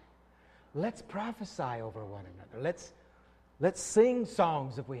another. Let's prophesy over one another. Let's sing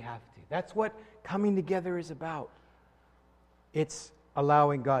songs if we have to. That's what coming together is about. It's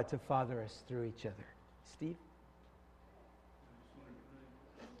allowing God to father us through each other. Steve?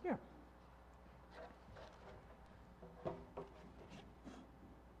 Yeah.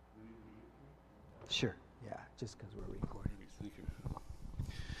 Sure. Yeah, just because we're recording. Thank you.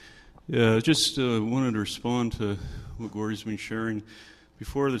 Yeah, I just wanted to respond to what Gordy's been sharing.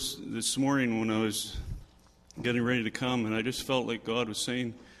 Before this morning when I was getting ready to come, and I just felt like God was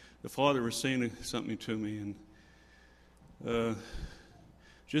saying, the Father was saying something to me, and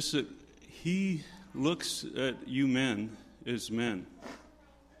just that He looks at you men as men,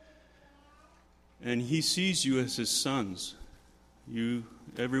 and He sees you as His sons. You,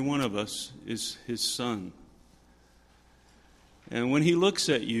 every one of us, is His son. And when He looks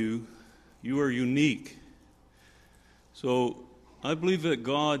at you, you are unique. So I believe that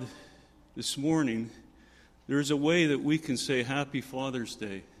God, this morning, there's a way that we can say Happy Father's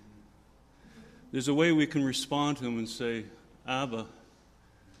Day. There's a way we can respond to Him and say, Abba,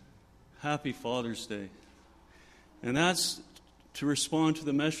 Happy Father's Day. And that's to respond to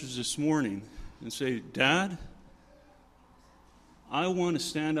the message this morning and say, Dad, I want to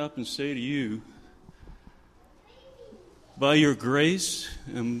stand up and say to you, by your grace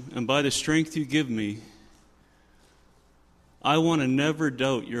and by the strength you give me, I want to never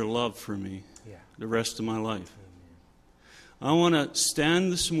doubt your love for me the rest of my life. Amen. I want to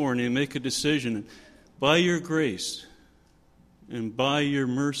stand this morning and make a decision. By your grace and by your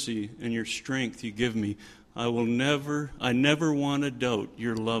mercy and your strength you give me, I never want to doubt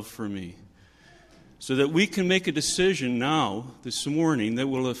your love for me. So that we can make a decision now, this morning, that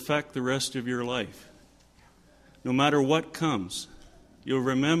will affect the rest of your life. No matter what comes, you'll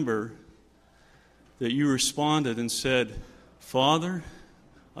remember that you responded and said, Father,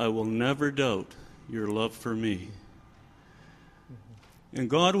 I will never doubt your love for me. And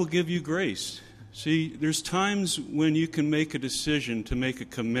God will give you grace. See, there's times when you can make a decision to make a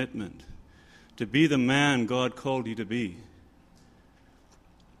commitment, to be the man God called you to be.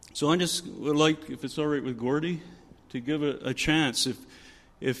 So I just would like, if it's all right with Gordy, to give a chance.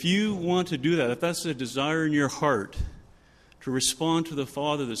 If you want to do that, if that's a desire in your heart, to respond to the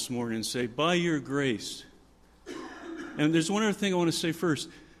Father this morning and say, by your grace. And there's one other thing I want to say first.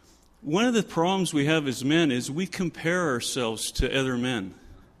 One of the problems we have as men is we compare ourselves to other men.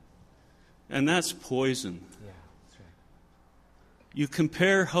 And that's poison. Yeah, that's right. You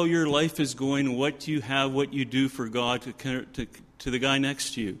compare how your life is going, what you have, what you do for God to the guy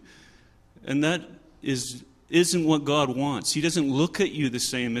next to you. And that isn't what God wants. He doesn't look at you the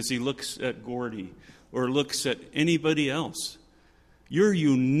same as He looks at Gordy or looks at anybody else. You're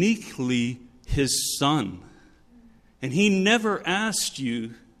uniquely His son. And He never asked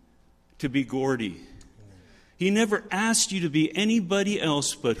you to be Gordy. He never asked you to be anybody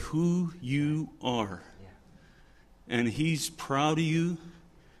else but who you are. And He's proud of you.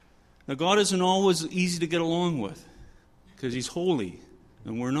 Now, God isn't always easy to get along with because He's holy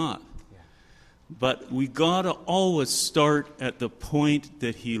and we're not. But we got to always start at the point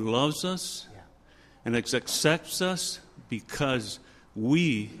that He loves us and accepts us because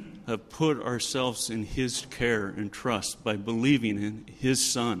we have put ourselves in His care and trust by believing in His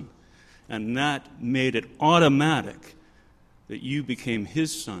Son. And that made it automatic that you became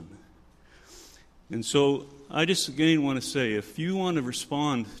His son. And so I just again want to say, if you want to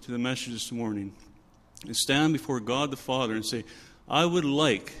respond to the message this morning and stand before God the Father and say, I would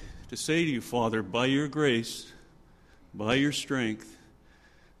like to say to you, Father, by your grace, by your strength,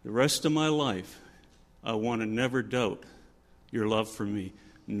 the rest of my life, I want to never doubt your love for me,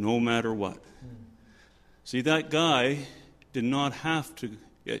 no matter what. See, that guy did not have to,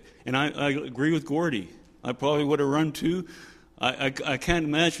 and I agree with Gordy. I probably would have run too. I can't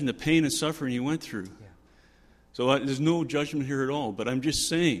imagine the pain and suffering he went through. So there's no judgment here at all. But I'm just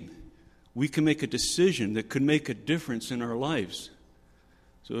saying, we can make a decision that could make a difference in our lives.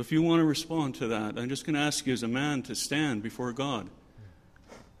 So if you want to respond to that, I'm just going to ask you as a man to stand before God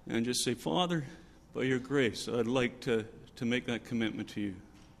and just say, Father, by your grace, I'd like to make that commitment to you.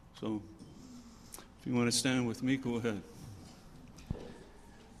 So if you want to stand with me, go ahead.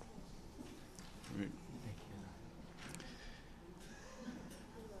 Right.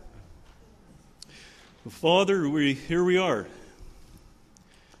 Well, Father, here we are,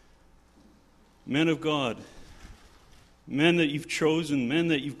 men of God, men that you've chosen, men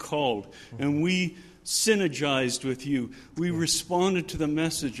that you've called, and we synergized with you. We responded to the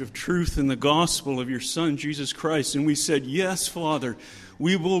message of truth and the gospel of your Son, Jesus Christ, and we said, yes, Father,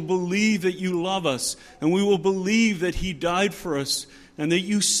 we will believe that you love us, and we will believe that He died for us, and that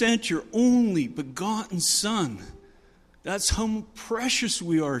you sent your only begotten Son. That's how precious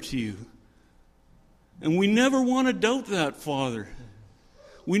we are to you. And we never want to doubt that, Father.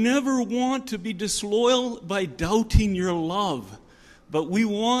 We never want to be disloyal by doubting your love, but we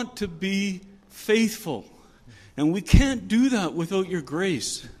want to be faithful. And we can't do that without your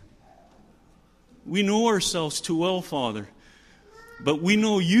grace. We know ourselves too well, Father, but we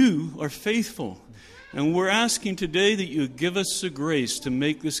know you are faithful. And we're asking today that you give us the grace to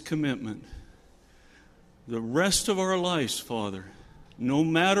make this commitment. The rest of our lives, Father, no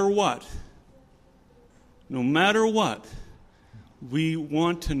matter what, we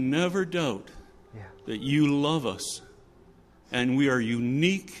want to never doubt that you love us. And we are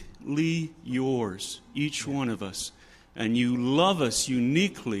uniquely yours, each one of us. And you love us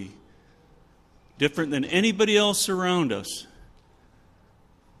uniquely, different than anybody else around us.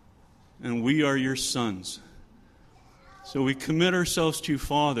 And we are your sons. So we commit ourselves to you,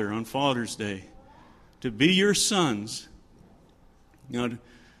 Father, on Father's Day, to be your sons. Now,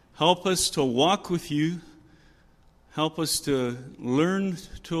 help us to walk with you. Help us to learn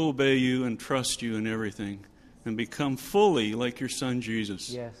to obey you and trust you in everything and become fully like your Son,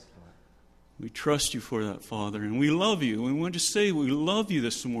 Jesus. Yes, Lord. We trust you for that, Father, and we love you. We want to say we love you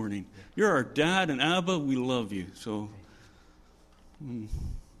this morning. You're our dad, and Abba, we love you. So,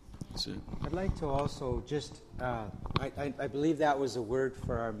 that's it. I'd like to also just, I believe that was a word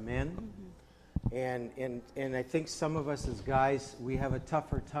for our men. And I think some of us as guys, we have a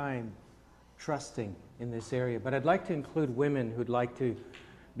tougher time trusting in this area. But I'd like to include women who'd like to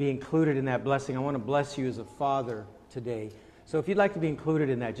be included in that blessing. I want to bless you as a father today. So if you'd like to be included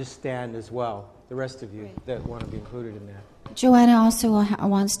in that, just stand as well. The rest of you that want to be included in that. Joanna also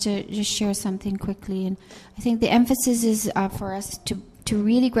wants to just share something quickly. And I think the emphasis is for us to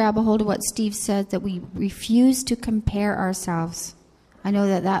really grab a hold of what Steve said, that we refuse to compare ourselves. I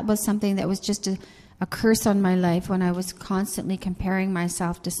know that was something that was just a curse on my life when I was constantly comparing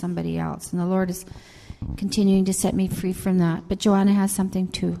myself to somebody else. And the Lord is continuing to set me free from that. But Joanna has something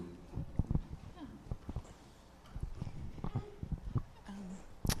too.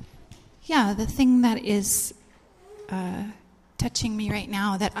 Yeah, the thing that is touching me right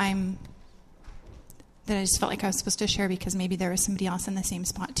now that I just felt like I was supposed to share, because maybe there was somebody else in the same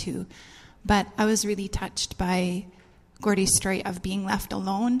spot too. But I was really touched by Gordy's story of being left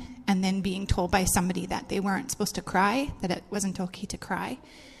alone and then being told by somebody that they weren't supposed to cry, that it wasn't okay to cry.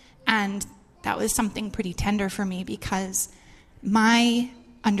 And that was something pretty tender for me, because my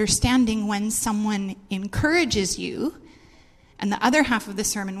understanding when someone encourages you, and the other half of the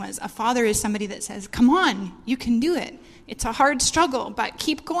sermon was a father is somebody that says, come on, you can do it. It's a hard struggle, but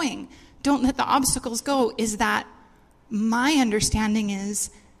keep going. Don't let the obstacles go, is that my understanding is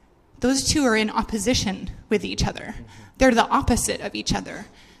those two are in opposition with each other. They're the opposite of each other.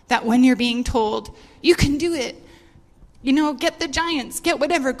 That when you're being told, you can do it, get the giants, get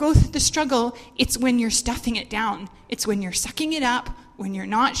whatever, go through the struggle, it's when you're stuffing it down. It's when you're sucking it up, when you're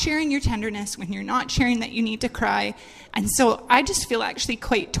not sharing your tenderness, when you're not sharing that you need to cry. And so I just feel actually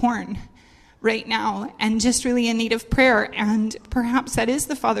quite torn right now and just really in need of prayer. And perhaps that is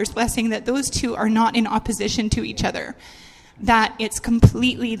the Father's blessing, that those two are not in opposition to each other, that it's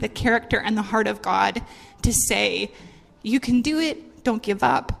completely the character and the heart of God to say, you can do it, don't give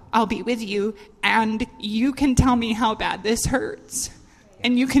up, I'll be with you, and you can tell me how bad this hurts,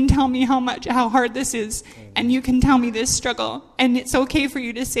 and you can tell me how hard this is, and you can tell me this struggle, and it's okay for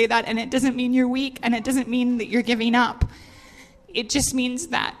you to say that, and it doesn't mean you're weak, and it doesn't mean that you're giving up. It just means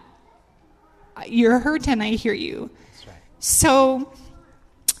that you're hurt and I hear you. That's right. So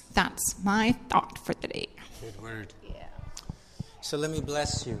that's my thought for the day. Good word. Yeah. So let me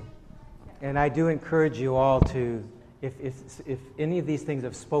bless you. And I do encourage you all to, if any of these things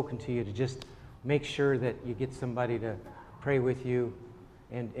have spoken to you, to just make sure that you get somebody to pray with you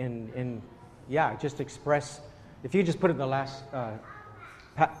and just express. If you just put it in the last,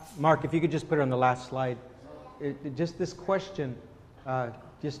 Mark, if you could just put it on the last slide. Just this question,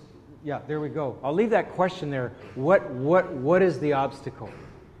 there we go. I'll leave that question there. What is the obstacle?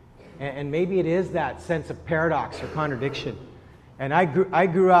 And maybe it is that sense of paradox or contradiction. And I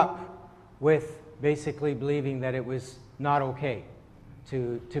grew up with basically believing that it was not okay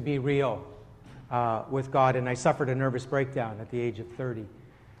to be real with God. And I suffered a nervous breakdown at the age of 30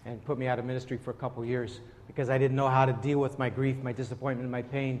 and put me out of ministry for a couple years because I didn't know how to deal with my grief, my disappointment, my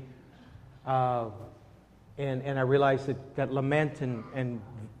pain. And I realized that lament and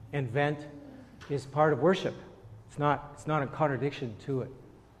vent is part of worship. It's not a contradiction to it.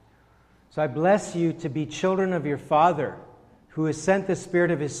 So I bless you to be children of your Father, who has sent the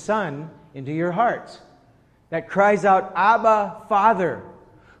Spirit of His Son into your hearts, that cries out, Abba, Father,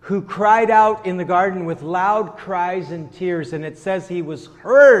 who cried out in the garden with loud cries and tears, and it says He was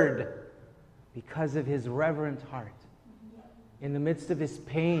heard because of His reverent heart. In the midst of His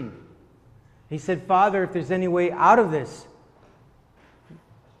pain, He said, Father, if there's any way out of this,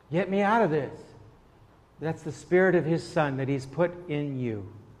 get me out of this. That's the Spirit of His Son that He's put in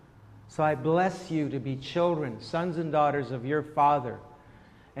you. So I bless you to be children, sons and daughters of your Father,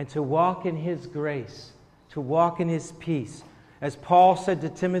 and to walk in His grace, to walk in His peace. As Paul said to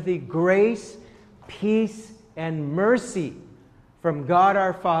Timothy, grace, peace, and mercy from God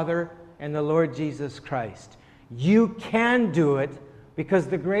our Father and the Lord Jesus Christ. You can do it because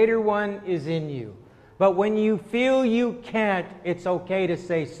the greater one is in you. But when you feel you can't, it's okay to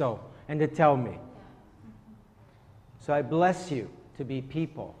say so and to tell me. So I bless you to be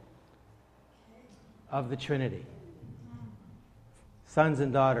people of the Trinity, sons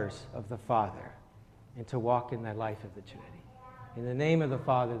and daughters of the Father, and to walk in that life of the Trinity. In the name of the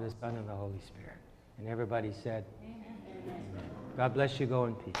Father, the Son, and the Holy Spirit. And everybody said, Amen. God bless you. Go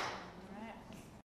in peace.